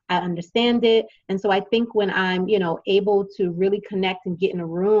head. I understand it. And so I think when I'm, able to really connect and get in a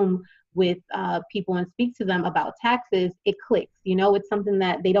room with people and speak to them about taxes, it clicks. It's something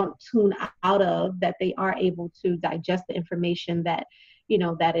that they don't tune out of, that they are able to digest the information that,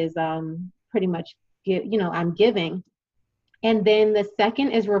 that is pretty much, I'm giving. And then the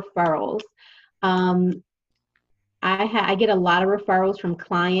second is referrals. I get a lot of referrals from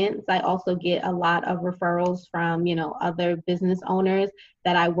clients. I also get a lot of referrals from, other business owners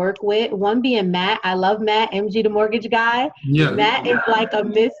that I work with. One being Matt. I love Matt, MG, the mortgage guy. Yeah. Matt is like a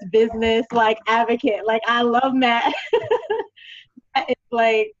Miss Business, like advocate. Like I love Matt. It's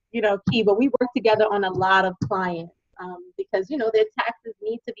like, key, but we work together on a lot of clients because, their taxes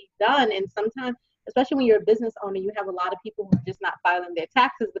need to be done. And sometimes, especially when you're a business owner, you have a lot of people who are just not filing their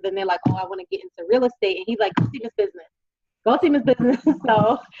taxes, but then they're like, oh, I want to get into real estate. And he's like, go see Miss Business. Go see Miss Business.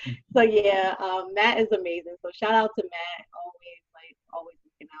 So yeah, Matt is amazing. So shout out to Matt, always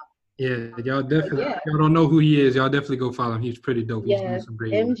looking out. Yeah, y'all definitely, y'all don't know who he is. Y'all definitely go follow him. He's pretty dope. He's doing some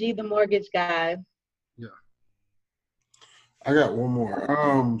great MG, work. The mortgage guy. Yeah. I got one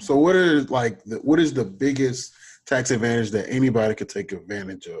more. So what is the biggest tax advantage that anybody could take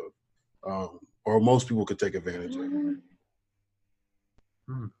advantage of? Or most people could take advantage of?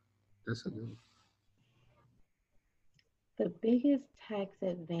 That's a good one. The biggest tax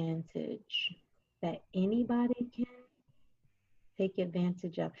advantage that anybody can take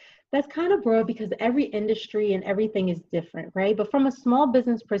advantage of. That's kind of broad because every industry and everything is different, right? But from a small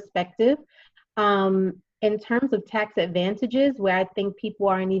business perspective, in terms of tax advantages, where I think people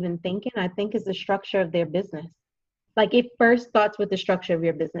aren't even thinking, I think is the structure of their business. Like it first starts with the structure of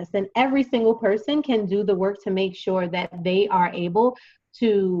your business, and every single person can do the work to make sure that they are able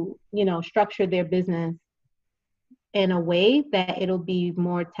to, structure their business in a way that it'll be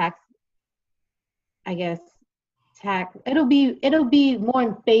more it'll be more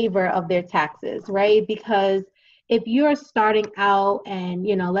in favor of their taxes, right? Because if you're starting out and,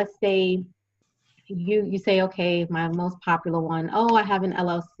 let's say you say, okay, my most popular one, oh, I have an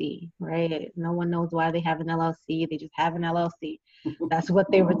LLC, right? No one knows why they have an LLC. They just have an LLC. That's what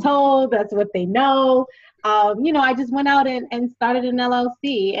they were told. That's what they know. I just went out and started an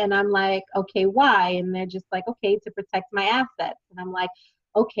LLC, and I'm like, okay, why? And they're just like, okay, to protect my assets. And I'm like,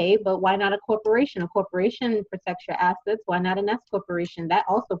 okay, but why not a corporation? A corporation protects your assets. Why not an S corporation? That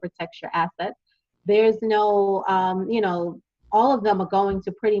also protects your assets. There's no, all of them are going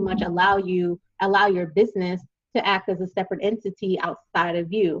to pretty much allow your business to act as a separate entity outside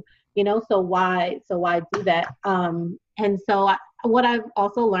of you, so why do that? And so what I've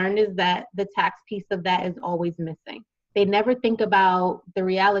also learned is that the tax piece of that is always missing. They never think about the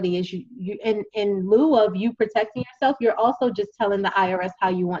reality is you in lieu of you protecting yourself, you're also just telling the IRS how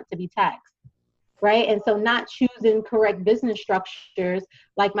you want to be taxed, right? And so not choosing correct business structures,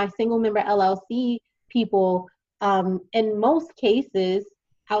 like my single member LLC people, in most cases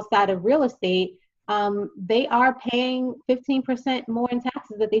outside of real estate, they are paying 15% more in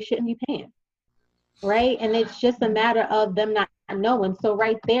taxes that they shouldn't be paying, right? And it's just a matter of them not knowing. So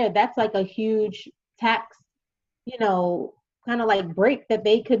right there, that's like a huge tax, kind of like break that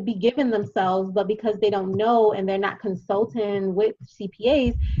they could be giving themselves, but because they don't know and they're not consulting with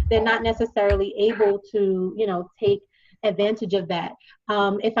CPAs, they're not necessarily able to, take advantage of that.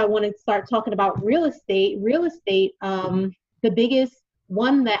 If I want to start talking about real estate, the biggest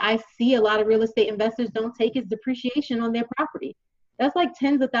one that I see a lot of real estate investors don't take is depreciation on their property. That's like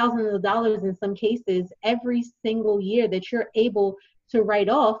tens of thousands of dollars in some cases every single year that you're able to write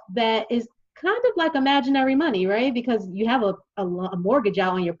off, that is kind of like imaginary money, right? Because you have a mortgage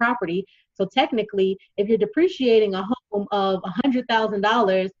out on your property. So technically, if you're depreciating a home of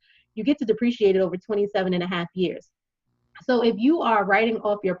 $100,000, you get to depreciate it over 27 and a half years. So if you are writing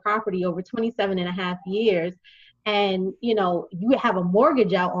off your property over 27 and a half years, and you have a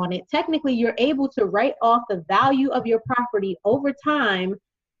mortgage out on it, technically you're able to write off the value of your property over time,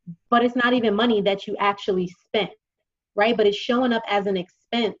 but it's not even money that you actually spent, right? But it's showing up as an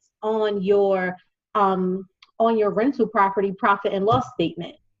expense on your rental property profit and loss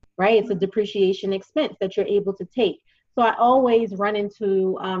statement, right? It's a depreciation expense that you're able to take. So I always run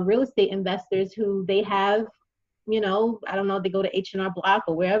into real estate investors who they have, I don't know, they go to H&R Block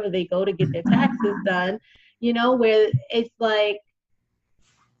or wherever they go to get their taxes done, where it's like,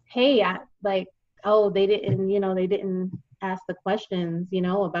 hey, they didn't ask the questions,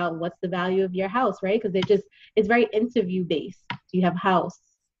 about what's the value of your house, right? Because it's very interview based. Do you have a house?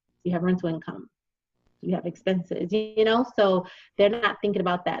 Do you have rental income? Do you have expenses? So they're not thinking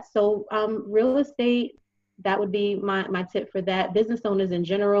about that. So real estate, that would be my tip for that. Business owners in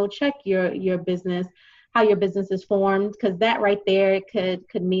general, check your business, how your business is formed, because that right there could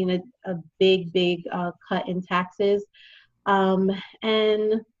mean a big cut in taxes.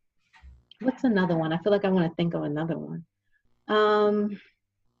 And what's another one? I feel like I want to think of another one.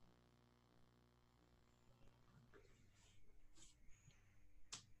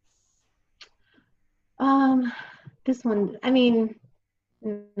 This one, I mean,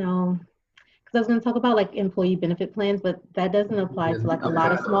 no, because I was going to talk about like employee benefit plans, but that doesn't apply to like a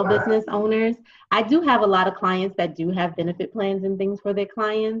lot of small business owners. I do have a lot of clients that do have benefit plans and things for their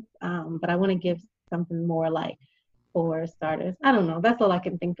clients, but I want to give something more like for starters. I don't know. That's all I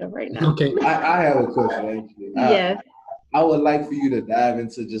can think of right now. Okay. I have a question, actually. Yes. I would like for you to dive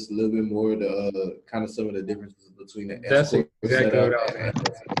into just a little bit more the kind of some of the differences between the That's escort exactly setup what I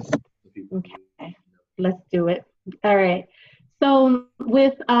was Okay, let's do it. All right. So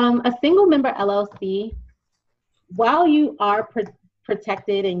with a single member LLC, while you are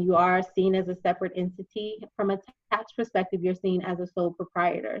protected and you are seen as a separate entity, from a tax perspective, you're seen as a sole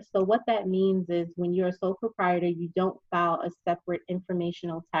proprietor. So what that means is when you're a sole proprietor, you don't file a separate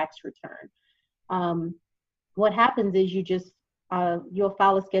informational tax return. What happens is you'll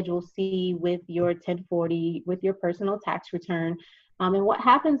file a Schedule C with your 1040, with your personal tax return. And what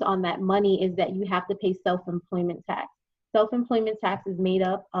happens on that money is that you have to pay self-employment tax. Self-employment tax is made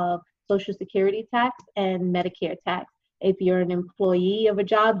up of Social Security tax and Medicare tax. If you're an employee of a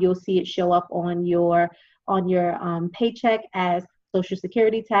job, you'll see it show up on your paycheck as Social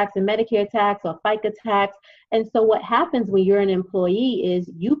Security tax and Medicare tax or FICA tax. And so what happens when you're an employee is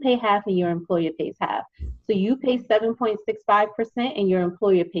you pay half and your employer pays half. So you pay 7.65% and your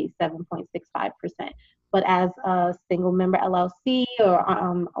employer pays 7.65%. But as a single member LLC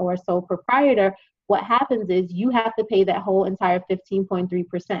or sole proprietor, what happens is you have to pay that whole entire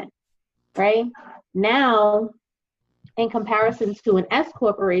 15.3%, right? Now, in comparison to an S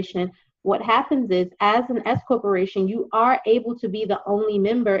corporation, what happens is as an S corporation, you are able to be the only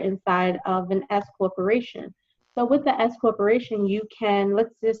member inside of an S corporation. So with the S corporation, you can,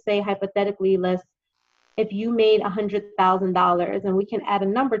 let's just say hypothetically, if you made $100,000 and we can add a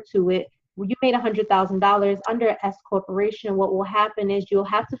number to it, you made $100,000 under an S corporation, what will happen is you'll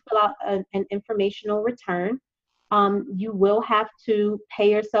have to fill out an informational return. You will have to pay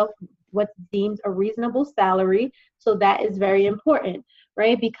yourself what's deemed a reasonable salary. So that is very important,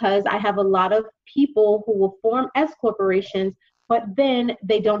 right? Because I have a lot of people who will form S corporations, but then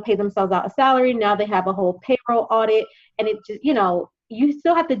they don't pay themselves out a salary. Now they have a whole payroll audit, and it just, you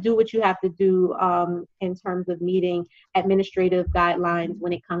still have to do what you have to do in terms of meeting administrative guidelines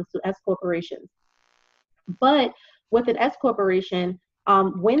when it comes to S corporations. But with an S corporation,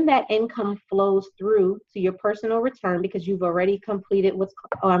 when that income flows through to your personal return, because you've already completed what's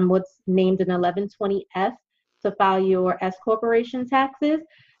named an 1120-S to file your S corporation taxes.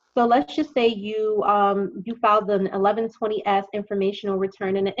 So let's just say you filed an 1120-S informational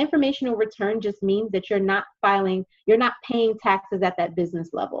return, and an informational return just means that you're not paying taxes at that business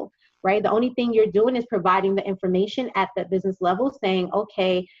level, right? The only thing you're doing is providing the information at that business level, saying,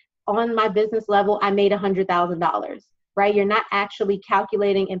 okay, on my business level, I made $100,000, right? You're not actually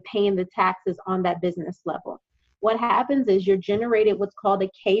calculating and paying the taxes on that business level. What happens is you're generated what's called a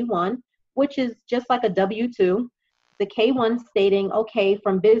K-1, which is just like a W-2. The K-1 stating, okay,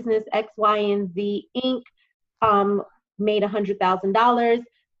 from business X, Y, and Z Inc. Made $100,000.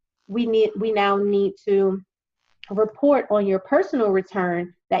 We now need to report on your personal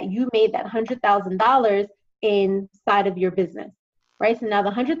return that you made that $100,000 inside of your business, right? So now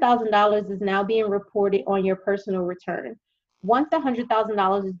the $100,000 is now being reported on your personal return. once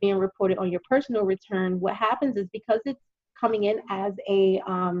 $100,000 is being reported on your personal return, what happens is because it's coming in as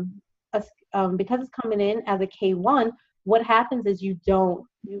because it's coming in as a K1, what happens is you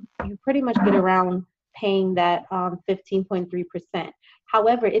pretty much get around paying that 15.3%.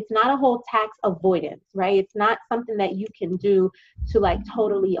 However, it's not a whole tax avoidance, right? It's not something that you can do to like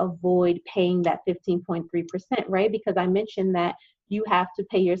totally avoid paying that 15.3%, right? Because I mentioned that you have to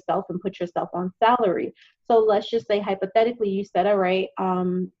pay yourself and put yourself on salary. So let's just say hypothetically, you said, all right,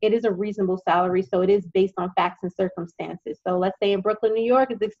 it is a reasonable salary. So it is based on facts and circumstances. So let's say in Brooklyn, New York,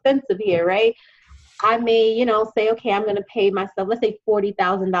 it's expensive here, right? I may, say, okay, I'm going to pay myself, let's say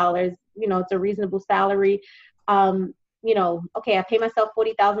 $40,000, it's a reasonable salary. Okay, I pay myself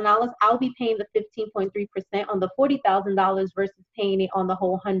 $40,000. I'll be paying the 15.3% on the $40,000 versus paying it on the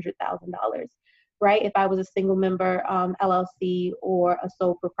whole $100,000, right? If I was a single member LLC or a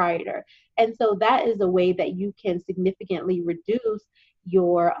sole proprietor. And so that is a way that you can significantly reduce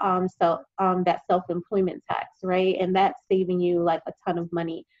your that self-employment tax, right? And that's saving you like a ton of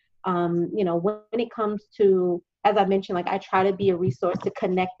money. When it comes to, as I mentioned, like I try to be a resource to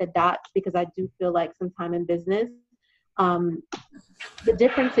connect the dots because I do feel like sometime in business, the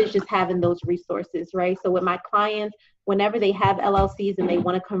difference is just having those resources, right? So with my clients, whenever they have LLCs and they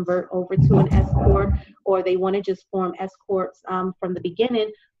want to convert over to an S corp, or they want to just form S corps from the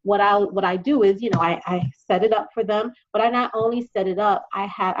beginning, what I do is, I set it up for them. But I not only set it up,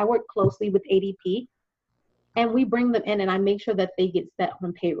 I work closely with ADP, and we bring them in, and I make sure that they get set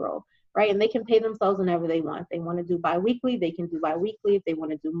on payroll, right? And they can pay themselves whenever they want. If they want to do biweekly, they can do biweekly. If they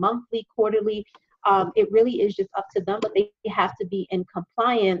want to do monthly, quarterly, it really is just up to them, but they have to be in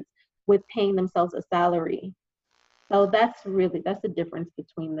compliance with paying themselves a salary. So that's the difference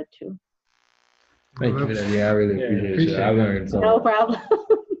between the two. Thank you for that. Yeah, I really appreciate it. I learned something. No problem.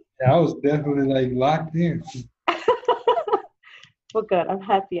 I was definitely like locked in. Well, good. I'm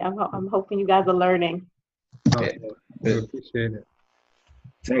happy. I'm hoping you guys are learning. I appreciate it.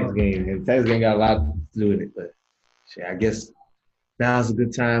 Tax game got a lot to do with it, but shit, I guess now's a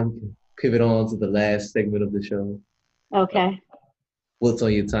good time to pivot on to the last segment of the show. Okay. What's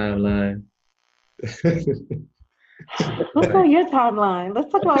on your timeline? What's on your timeline?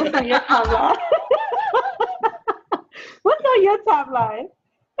 Let's talk about what's on your timeline. What's on your timeline?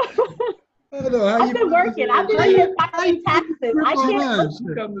 I've been working. I've been here filing taxes.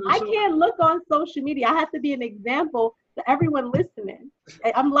 I can't look on social media. I have to be an example to everyone listening.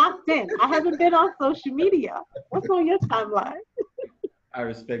 I'm locked in. I haven't been on social media. What's on your timeline? I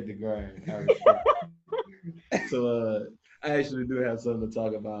respect the grind. So I actually do have something to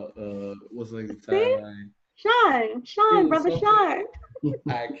talk about. What's on your timeline? Shine, brother, shine.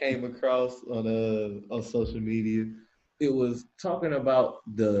 I came across on social media. It was talking about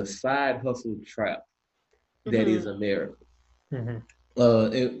the side hustle trap that is America. And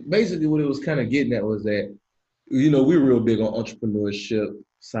basically what it was kind of getting at was that, we're real big on entrepreneurship,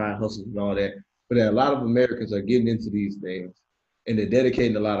 side hustles and all that, but a lot of Americans are getting into these things and they're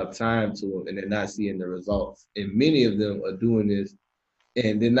dedicating a lot of time to them and they're not seeing the results. And many of them are doing this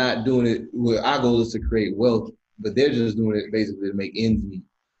and they're not doing it where our goal is to create wealth, but they're just doing it basically to make ends meet.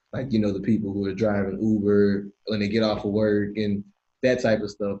 Like, the people who are driving Uber when they get off of work and that type of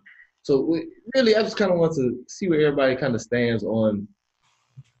stuff. So really, I just kind of want to see where everybody kind of stands on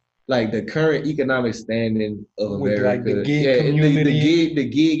like the current economic standing of America. Like the gig community. The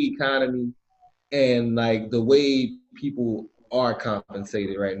gig economy and like the way people are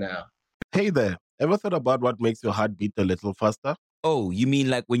compensated right now. Hey there, ever thought about what makes your heart beat a little faster? Oh, you mean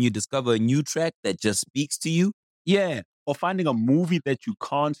like when you discover a new track that just speaks to you? Yeah, or finding a movie that you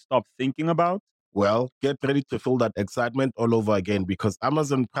can't stop thinking about? Well, get ready to feel that excitement all over again because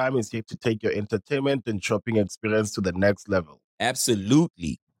Amazon Prime is here to take your entertainment and shopping experience to the next level.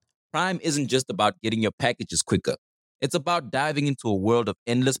 Absolutely. Prime isn't just about getting your packages quicker. It's about diving into a world of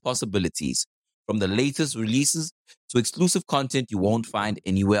endless possibilities, from the latest releases to exclusive content you won't find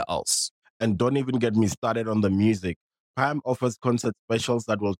anywhere else. And don't even get me started on the music. Prime offers concert specials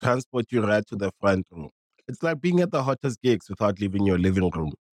that will transport you right to the front row. It's like being at the hottest gigs without leaving your living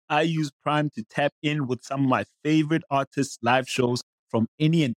room. I use Prime to tap in with some of my favorite artists' live shows from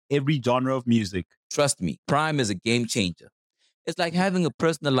any and every genre of music. Trust me, Prime is a game changer. It's like having a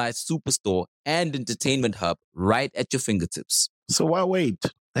personalized superstore and entertainment hub right at your fingertips. So why wait?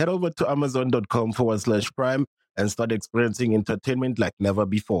 Head over to amazon.com/Prime and start experiencing entertainment like never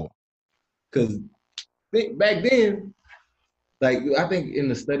before. Because back then, like I think in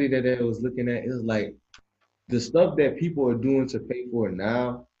the study that I was looking at, it was like the stuff that people are doing to pay for it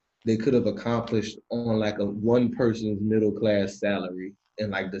now, they could have accomplished on like a one person's middle class salary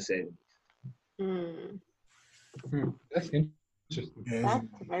in like the 70s. That's interesting. That's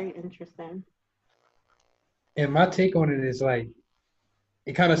very interesting. And my take on it is like,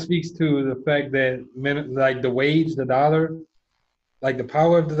 it kind of speaks to the fact that like the wage, the dollar, like the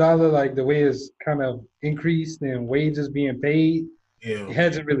power of the dollar, like the way it's kind of increased and wages being paid, it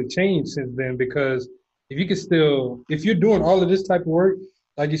hasn't really changed since then. Because if you're doing all of this type of work,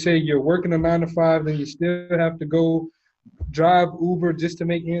 like you say, you're working a 9 to 5, then you still have to go drive Uber just to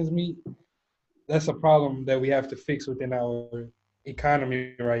make ends meet. That's a problem that we have to fix within our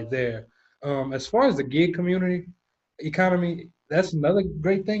economy right there. As far as the gig economy, that's another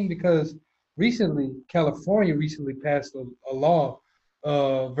great thing because California recently passed a law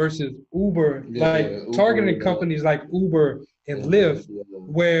versus Uber, Uber, targeting companies like Uber and Lyft,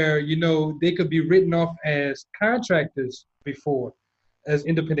 where they could be written off as contractors before, as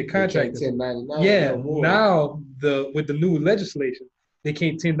independent contractors. 1099 Yeah, no more. now with the new legislation, they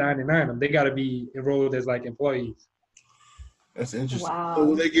can't 1099 them. They got to be enrolled as like employees. That's interesting. Wow.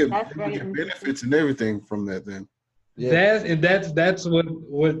 So they get very benefits and everything from that then. Yeah. That's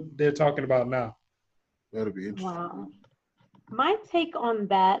what they're talking about now. That'll be interesting. Wow. My take on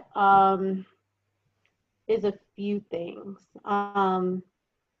that is a few things.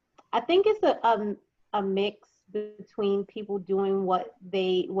 I think it's a mix between people doing what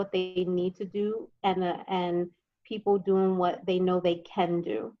they need to do and people doing what they know they can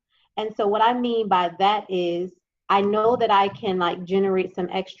do. And so what I mean by that is I know that I can like generate some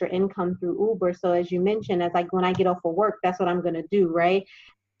extra income through Uber. So as you mentioned, when I get off of work, that's what I'm going to do, right?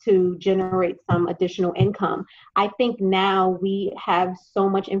 To generate some additional income. I think now we have so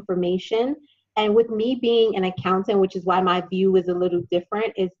much information. And with me being an accountant, which is why my view is a little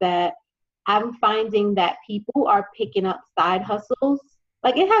different, is that I'm finding that people are picking up side hustles.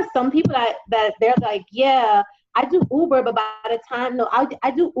 Like it has some people that they're like, yeah, I do Uber, but by the time, no,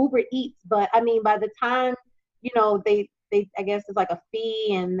 I do Uber Eats, but I mean, by the time, they I guess it's like a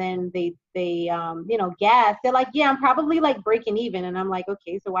fee and then they gas, they're like, yeah, I'm probably like breaking even. And I'm like,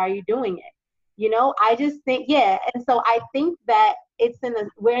 okay, so why are you doing it? I just think, yeah. And so I think that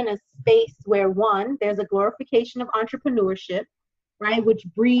we're in a space where one, there's a glorification of entrepreneurship, right? Which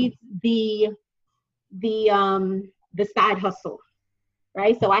breeds the side hustle,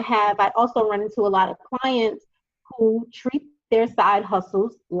 right? So I also run into a lot of clients who treat their side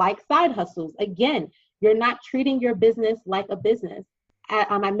hustles like side hustles. Again, you're not treating your business like a business.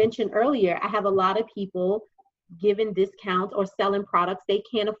 I mentioned earlier, I have a lot of people giving discounts or selling products they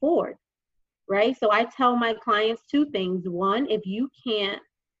can't afford, right? So I tell my clients two things. One, if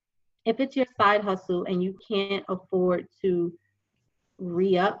it's your side hustle and you can't afford to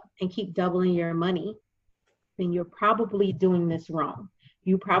re-up and keep doubling your money, then you're probably doing this wrong.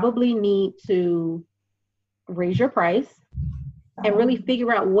 You probably need to raise your price and really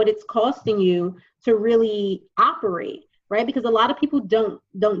figure out what it's costing you to really operate, right? Because a lot of people don't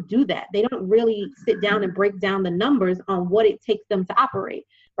do that. They don't really sit down and break down the numbers on what it takes them to operate,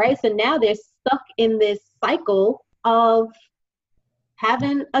 right? So now they're stuck in this cycle of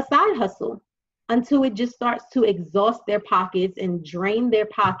having a side hustle until it just starts to exhaust their pockets and drain their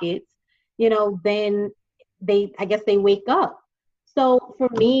pockets, then I guess they wake up. So for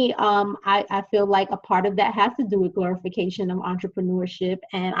me, I feel like a part of that has to do with glorification of entrepreneurship.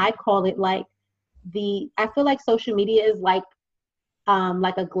 And I call it like I feel like social media is like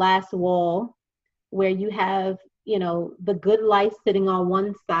a glass wall where you have, the good life sitting on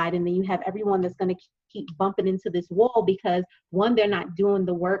one side, and then you have everyone that's going to keep bumping into this wall because one, they're not doing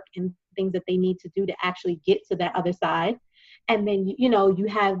the work and things that they need to do to actually get to that other side. And then, you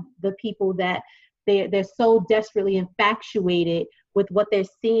have the people that they're so desperately infatuated with what they're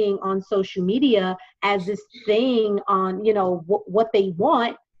seeing on social media as this thing on, what they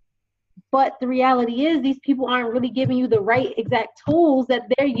want. But the reality is these people aren't really giving you the right exact tools that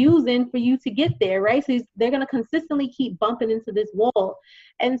they're using for you to get there, right? So they're going to consistently keep bumping into this wall.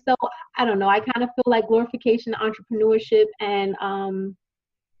 And so, I don't know, I kind of feel like glorification of entrepreneurship and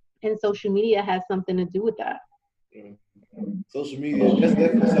social media has something to do with that. Social media, that's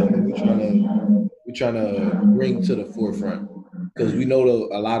definitely something we're trying to bring to the forefront, because we know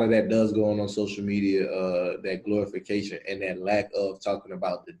a lot of that does go on social media, that glorification and that lack of talking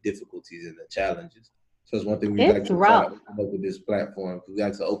about the difficulties and the challenges. So it's one thing we like to try to open up with this platform. We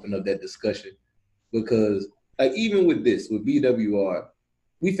like to open up that discussion because, like, even with BWR,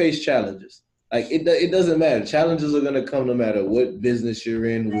 we face challenges. Like it doesn't matter. Challenges are gonna come no matter what business you're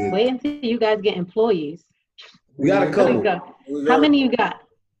in. Wait until you guys get employees. We got a couple. How many you got?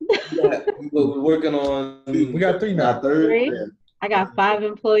 We're working on. We got 3 now. Three? I got 5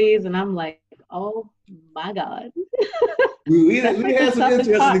 employees, and I'm like, oh my God. We had some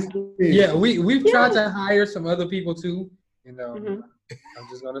interesting experience. Yeah, we've tried to hire some other people too. You know, I'm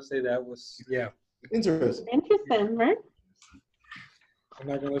just gonna say that was Interesting, right? I'm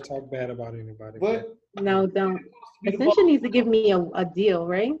not gonna talk bad about anybody. But no, don't. Ascension needs to give me a deal,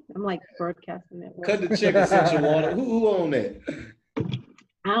 right? I'm like broadcasting it. Cut the check, Ascension Water. Who own that?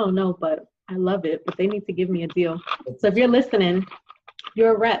 I don't know, but I love it. But they need to give me a deal. So if you're listening,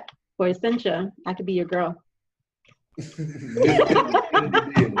 you're a rep for Essentia. I could be your girl.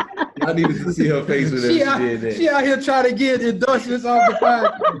 I needed to see her face with she did that. She out here trying to get endorsements off the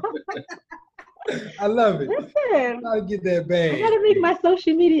podcast. I love it. Listen, I gotta get that bag. I gotta make my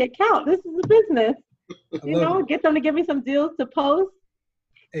social media count. This is a business. Get them to give me some deals to post.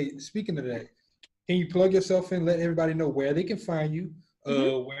 Hey, speaking of that, can you plug yourself in? Let everybody know where they can find you,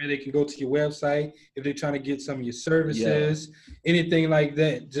 where they can go to your website if they're trying to get some of your services, anything like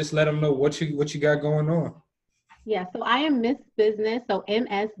that. Just let them know what you got going on. Yeah, so I am Miss Business, so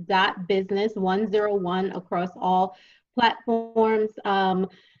ms.business101 across all platforms.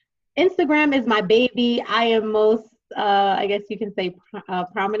 Instagram is my baby. I am most, I guess you can say,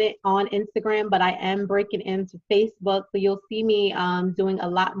 prominent on Instagram, but I am breaking into Facebook. So you'll see me doing a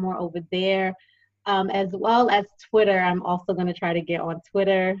lot more over there, as well as Twitter. I'm also going to try to get on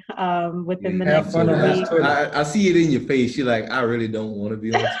Twitter within the next week. I see it in your face. You're like, I really don't want to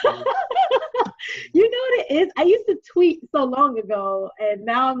be on Twitter. You know what it is? I used to tweet so long ago, and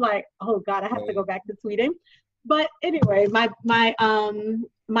now I'm like, oh God, I have to go back to tweeting. But anyway, my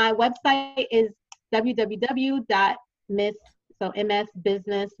website is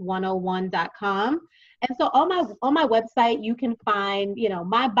msbusiness101.com. And so on my website, you can find,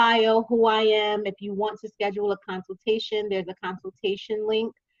 my bio, who I am. If you want to schedule a consultation, there's a consultation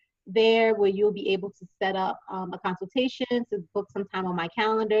link there where you'll be able to set up a consultation, to book some time on my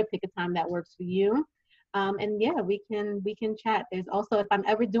calendar, pick a time that works for you. And we can chat. There's also, if I'm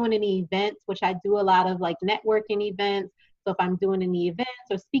ever doing any events, which I do a lot of like networking events. So if I'm doing any events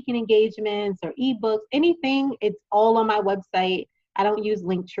or speaking engagements or ebooks, anything, it's all on my website. I don't use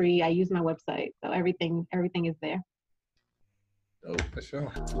Linktree. I use my website. So everything is there. Oh, for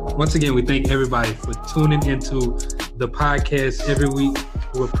sure. Once again, we thank everybody for tuning into the podcast every week.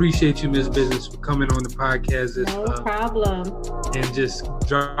 We appreciate you, Miss Business, for coming on the podcast. No problem. And just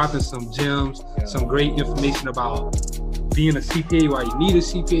dropping some gems, some great information about being a CPA, why you need a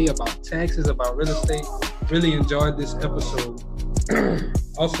CPA, about taxes, about real estate. Really enjoyed this episode.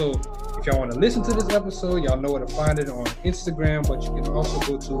 Also, if y'all want to listen to this episode, y'all know where to find it on Instagram, but you can also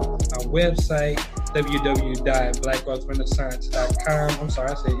go to our website, www.blackwealthrenaissance.com. I'm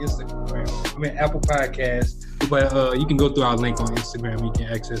sorry, I said Instagram. I mean Apple Podcasts, but you can go through our link on Instagram. You can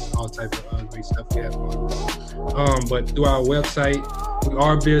access all types of great stuff we have on. But through our website, we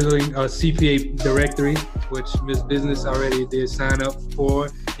are building a CPA directory, which Miss Business already did sign up for.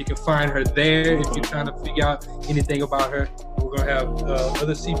 You can find her there if you're trying to figure out anything about her. We're going to have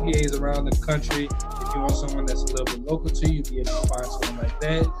other CPAs around the country. If you want someone that's a little bit local to you, you'll be able to find someone like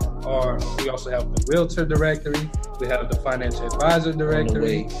that. Or we also have the Realtor Directory. We have the Financial Advisor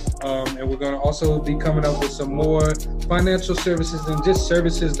Directory. And we're going to also be coming up with some more financial services and just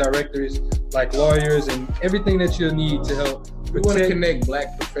services directories like lawyers and everything that you'll need to help protect. We want to connect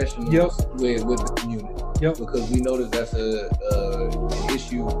Black professionals with the community. Because we notice that's an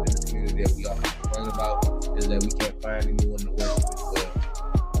issue in the community that we often complain about, is that we can't find anyone to work with.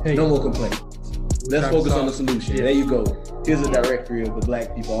 No more complaining. Let's focus on the solution. There you go. Here's a directory of the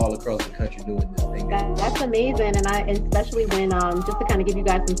Black people all across the country doing this thing. That's amazing. And especially when, just to kind of give you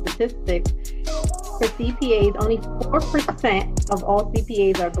guys some statistics, for CPAs, only 4% of all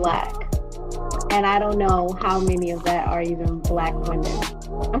CPAs are Black. And I don't know how many of that are even Black women.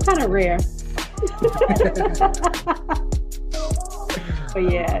 I'm kind of rare. But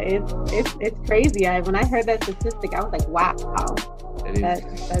yeah, it's crazy. When I heard that statistic, I was like, wow,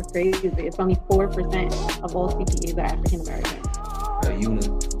 that's crazy. It's only 4% of all CPAs are African American.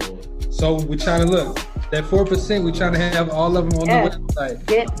 So we're trying to look. That 4%, we're trying to have all of them on the website.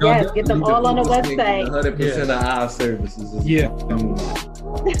 Get them all on the website. 100% of our services.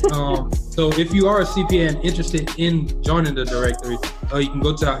 So if you are a CPA and interested in joining the directory, you can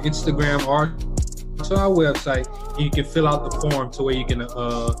go to our Instagram or to our website, and you can fill out the form to where you can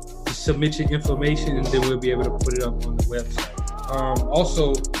submit your information, and then we'll be able to put it up on the website.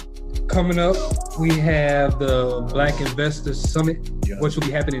 Also, coming up, we have the Black Investors Summit, which will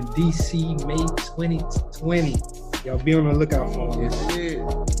be happening in DC, May 2020. Y'all be on the lookout for it.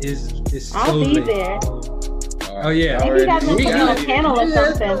 It's I'll be there. Oh yeah. Maybe you guys will put me on a panel or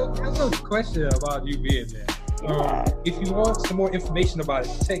something. There's no question about you being there. If you want some more information about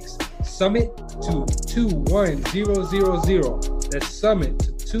it, text Summit to 21000. That's Summit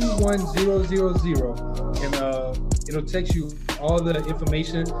to 21000. And it'll text you all the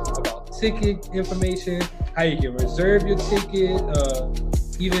information about ticket information, how you can reserve your ticket,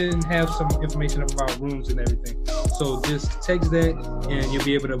 even have some information about rooms and everything. So just text that and you'll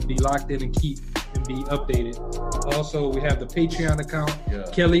be able to be locked in and be updated. Also, we have the Patreon account. Yeah.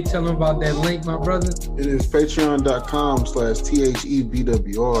 Kelly, tell them about that link, my brother. It is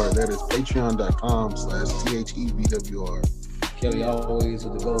patreon.com/THEBWR. That is patreon.com/THEBWR. Kelly always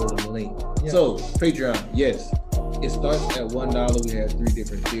with the goal and the link. Yeah. So, Patreon, yes. It starts at $1. We have 3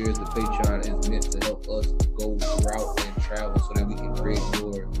 different tiers. The Patreon is meant to help us go throughout and travel so that we can create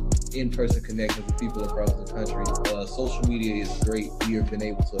more in-person connections with people across the country. Social media is great. We have been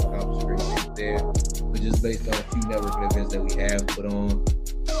able to accomplish great things there. But just based on a few networking events that we have put on,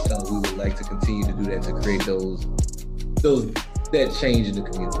 we would like to continue to do that to create that change in the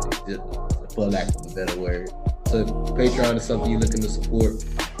community, just for lack of a better word. So Patreon is something you're looking to support.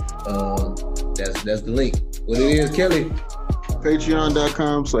 That's the link. What it is, Kelly?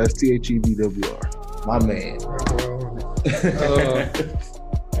 Patreon.com/THEBWR. My man.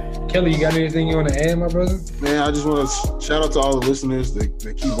 Kelly, you got anything you want to add, my brother? Man, I just want to shout out to all the listeners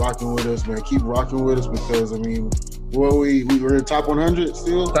that keep rocking with us, man. Keep rocking with us because, I mean, we were in top 100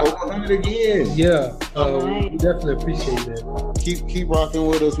 still? Top 100 again. Yeah. We definitely appreciate that. Keep rocking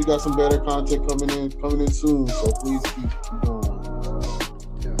with us. We got some better content coming in soon, so please keep going.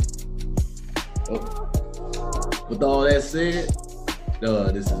 With all that said,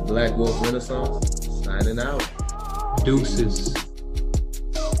 this is Black Wolf Renaissance signing out. Deuces.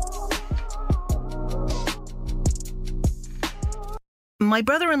 My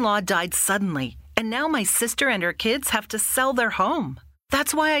brother-in-law died suddenly, and now my sister and her kids have to sell their home.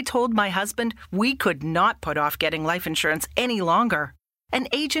 That's why I told my husband we could not put off getting life insurance any longer. An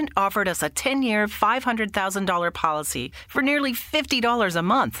agent offered us a 10-year, $500,000 policy for nearly $50 a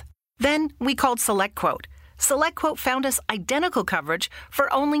month. Then we called SelectQuote. SelectQuote found us identical coverage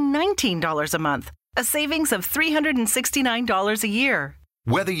for only $19 a month, a savings of $369 a year.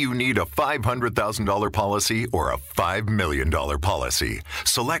 Whether you need a $500,000 policy or a $5 million policy,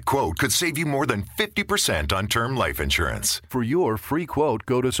 SelectQuote could save you more than 50% on term life insurance. For your free quote,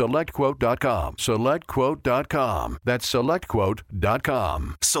 go to SelectQuote.com. SelectQuote.com. That's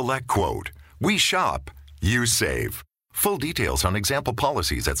SelectQuote.com. SelectQuote. We shop. You save. Full details on example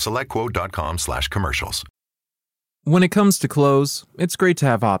policies at SelectQuote.com/commercials. When it comes to clothes, it's great to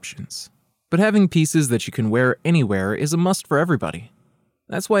have options. But having pieces that you can wear anywhere is a must for everybody.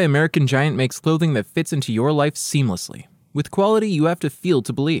 That's why American Giant makes clothing that fits into your life seamlessly, with quality you have to feel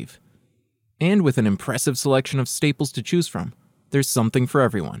to believe. And with an impressive selection of staples to choose from, there's something for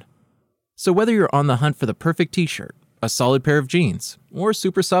everyone. So whether you're on the hunt for the perfect t-shirt, a solid pair of jeans, or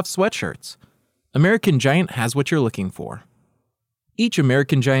super soft sweatshirts, American Giant has what you're looking for. Each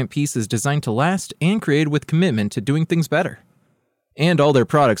American Giant piece is designed to last and created with commitment to doing things better. And all their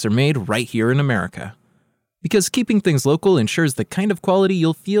products are made right here in America. Because keeping things local ensures the kind of quality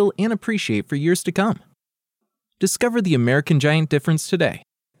you'll feel and appreciate for years to come. Discover the American Giant difference today.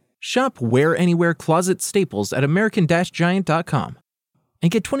 Shop Wear Anywhere closet staples at american-giant.com and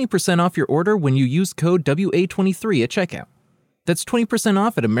get 20% off your order when you use code WA23 at checkout. That's 20%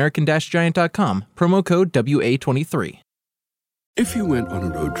 off at american-giant.com, promo code WA23. If you went on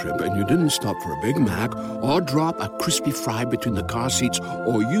a road trip and you didn't stop for a Big Mac or drop a crispy fry between the car seats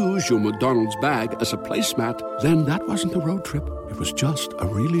or use your McDonald's bag as a placemat, then that wasn't a road trip. It was just a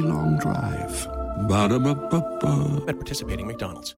really long drive. Ba-da-ba-ba-ba. At participating McDonald's.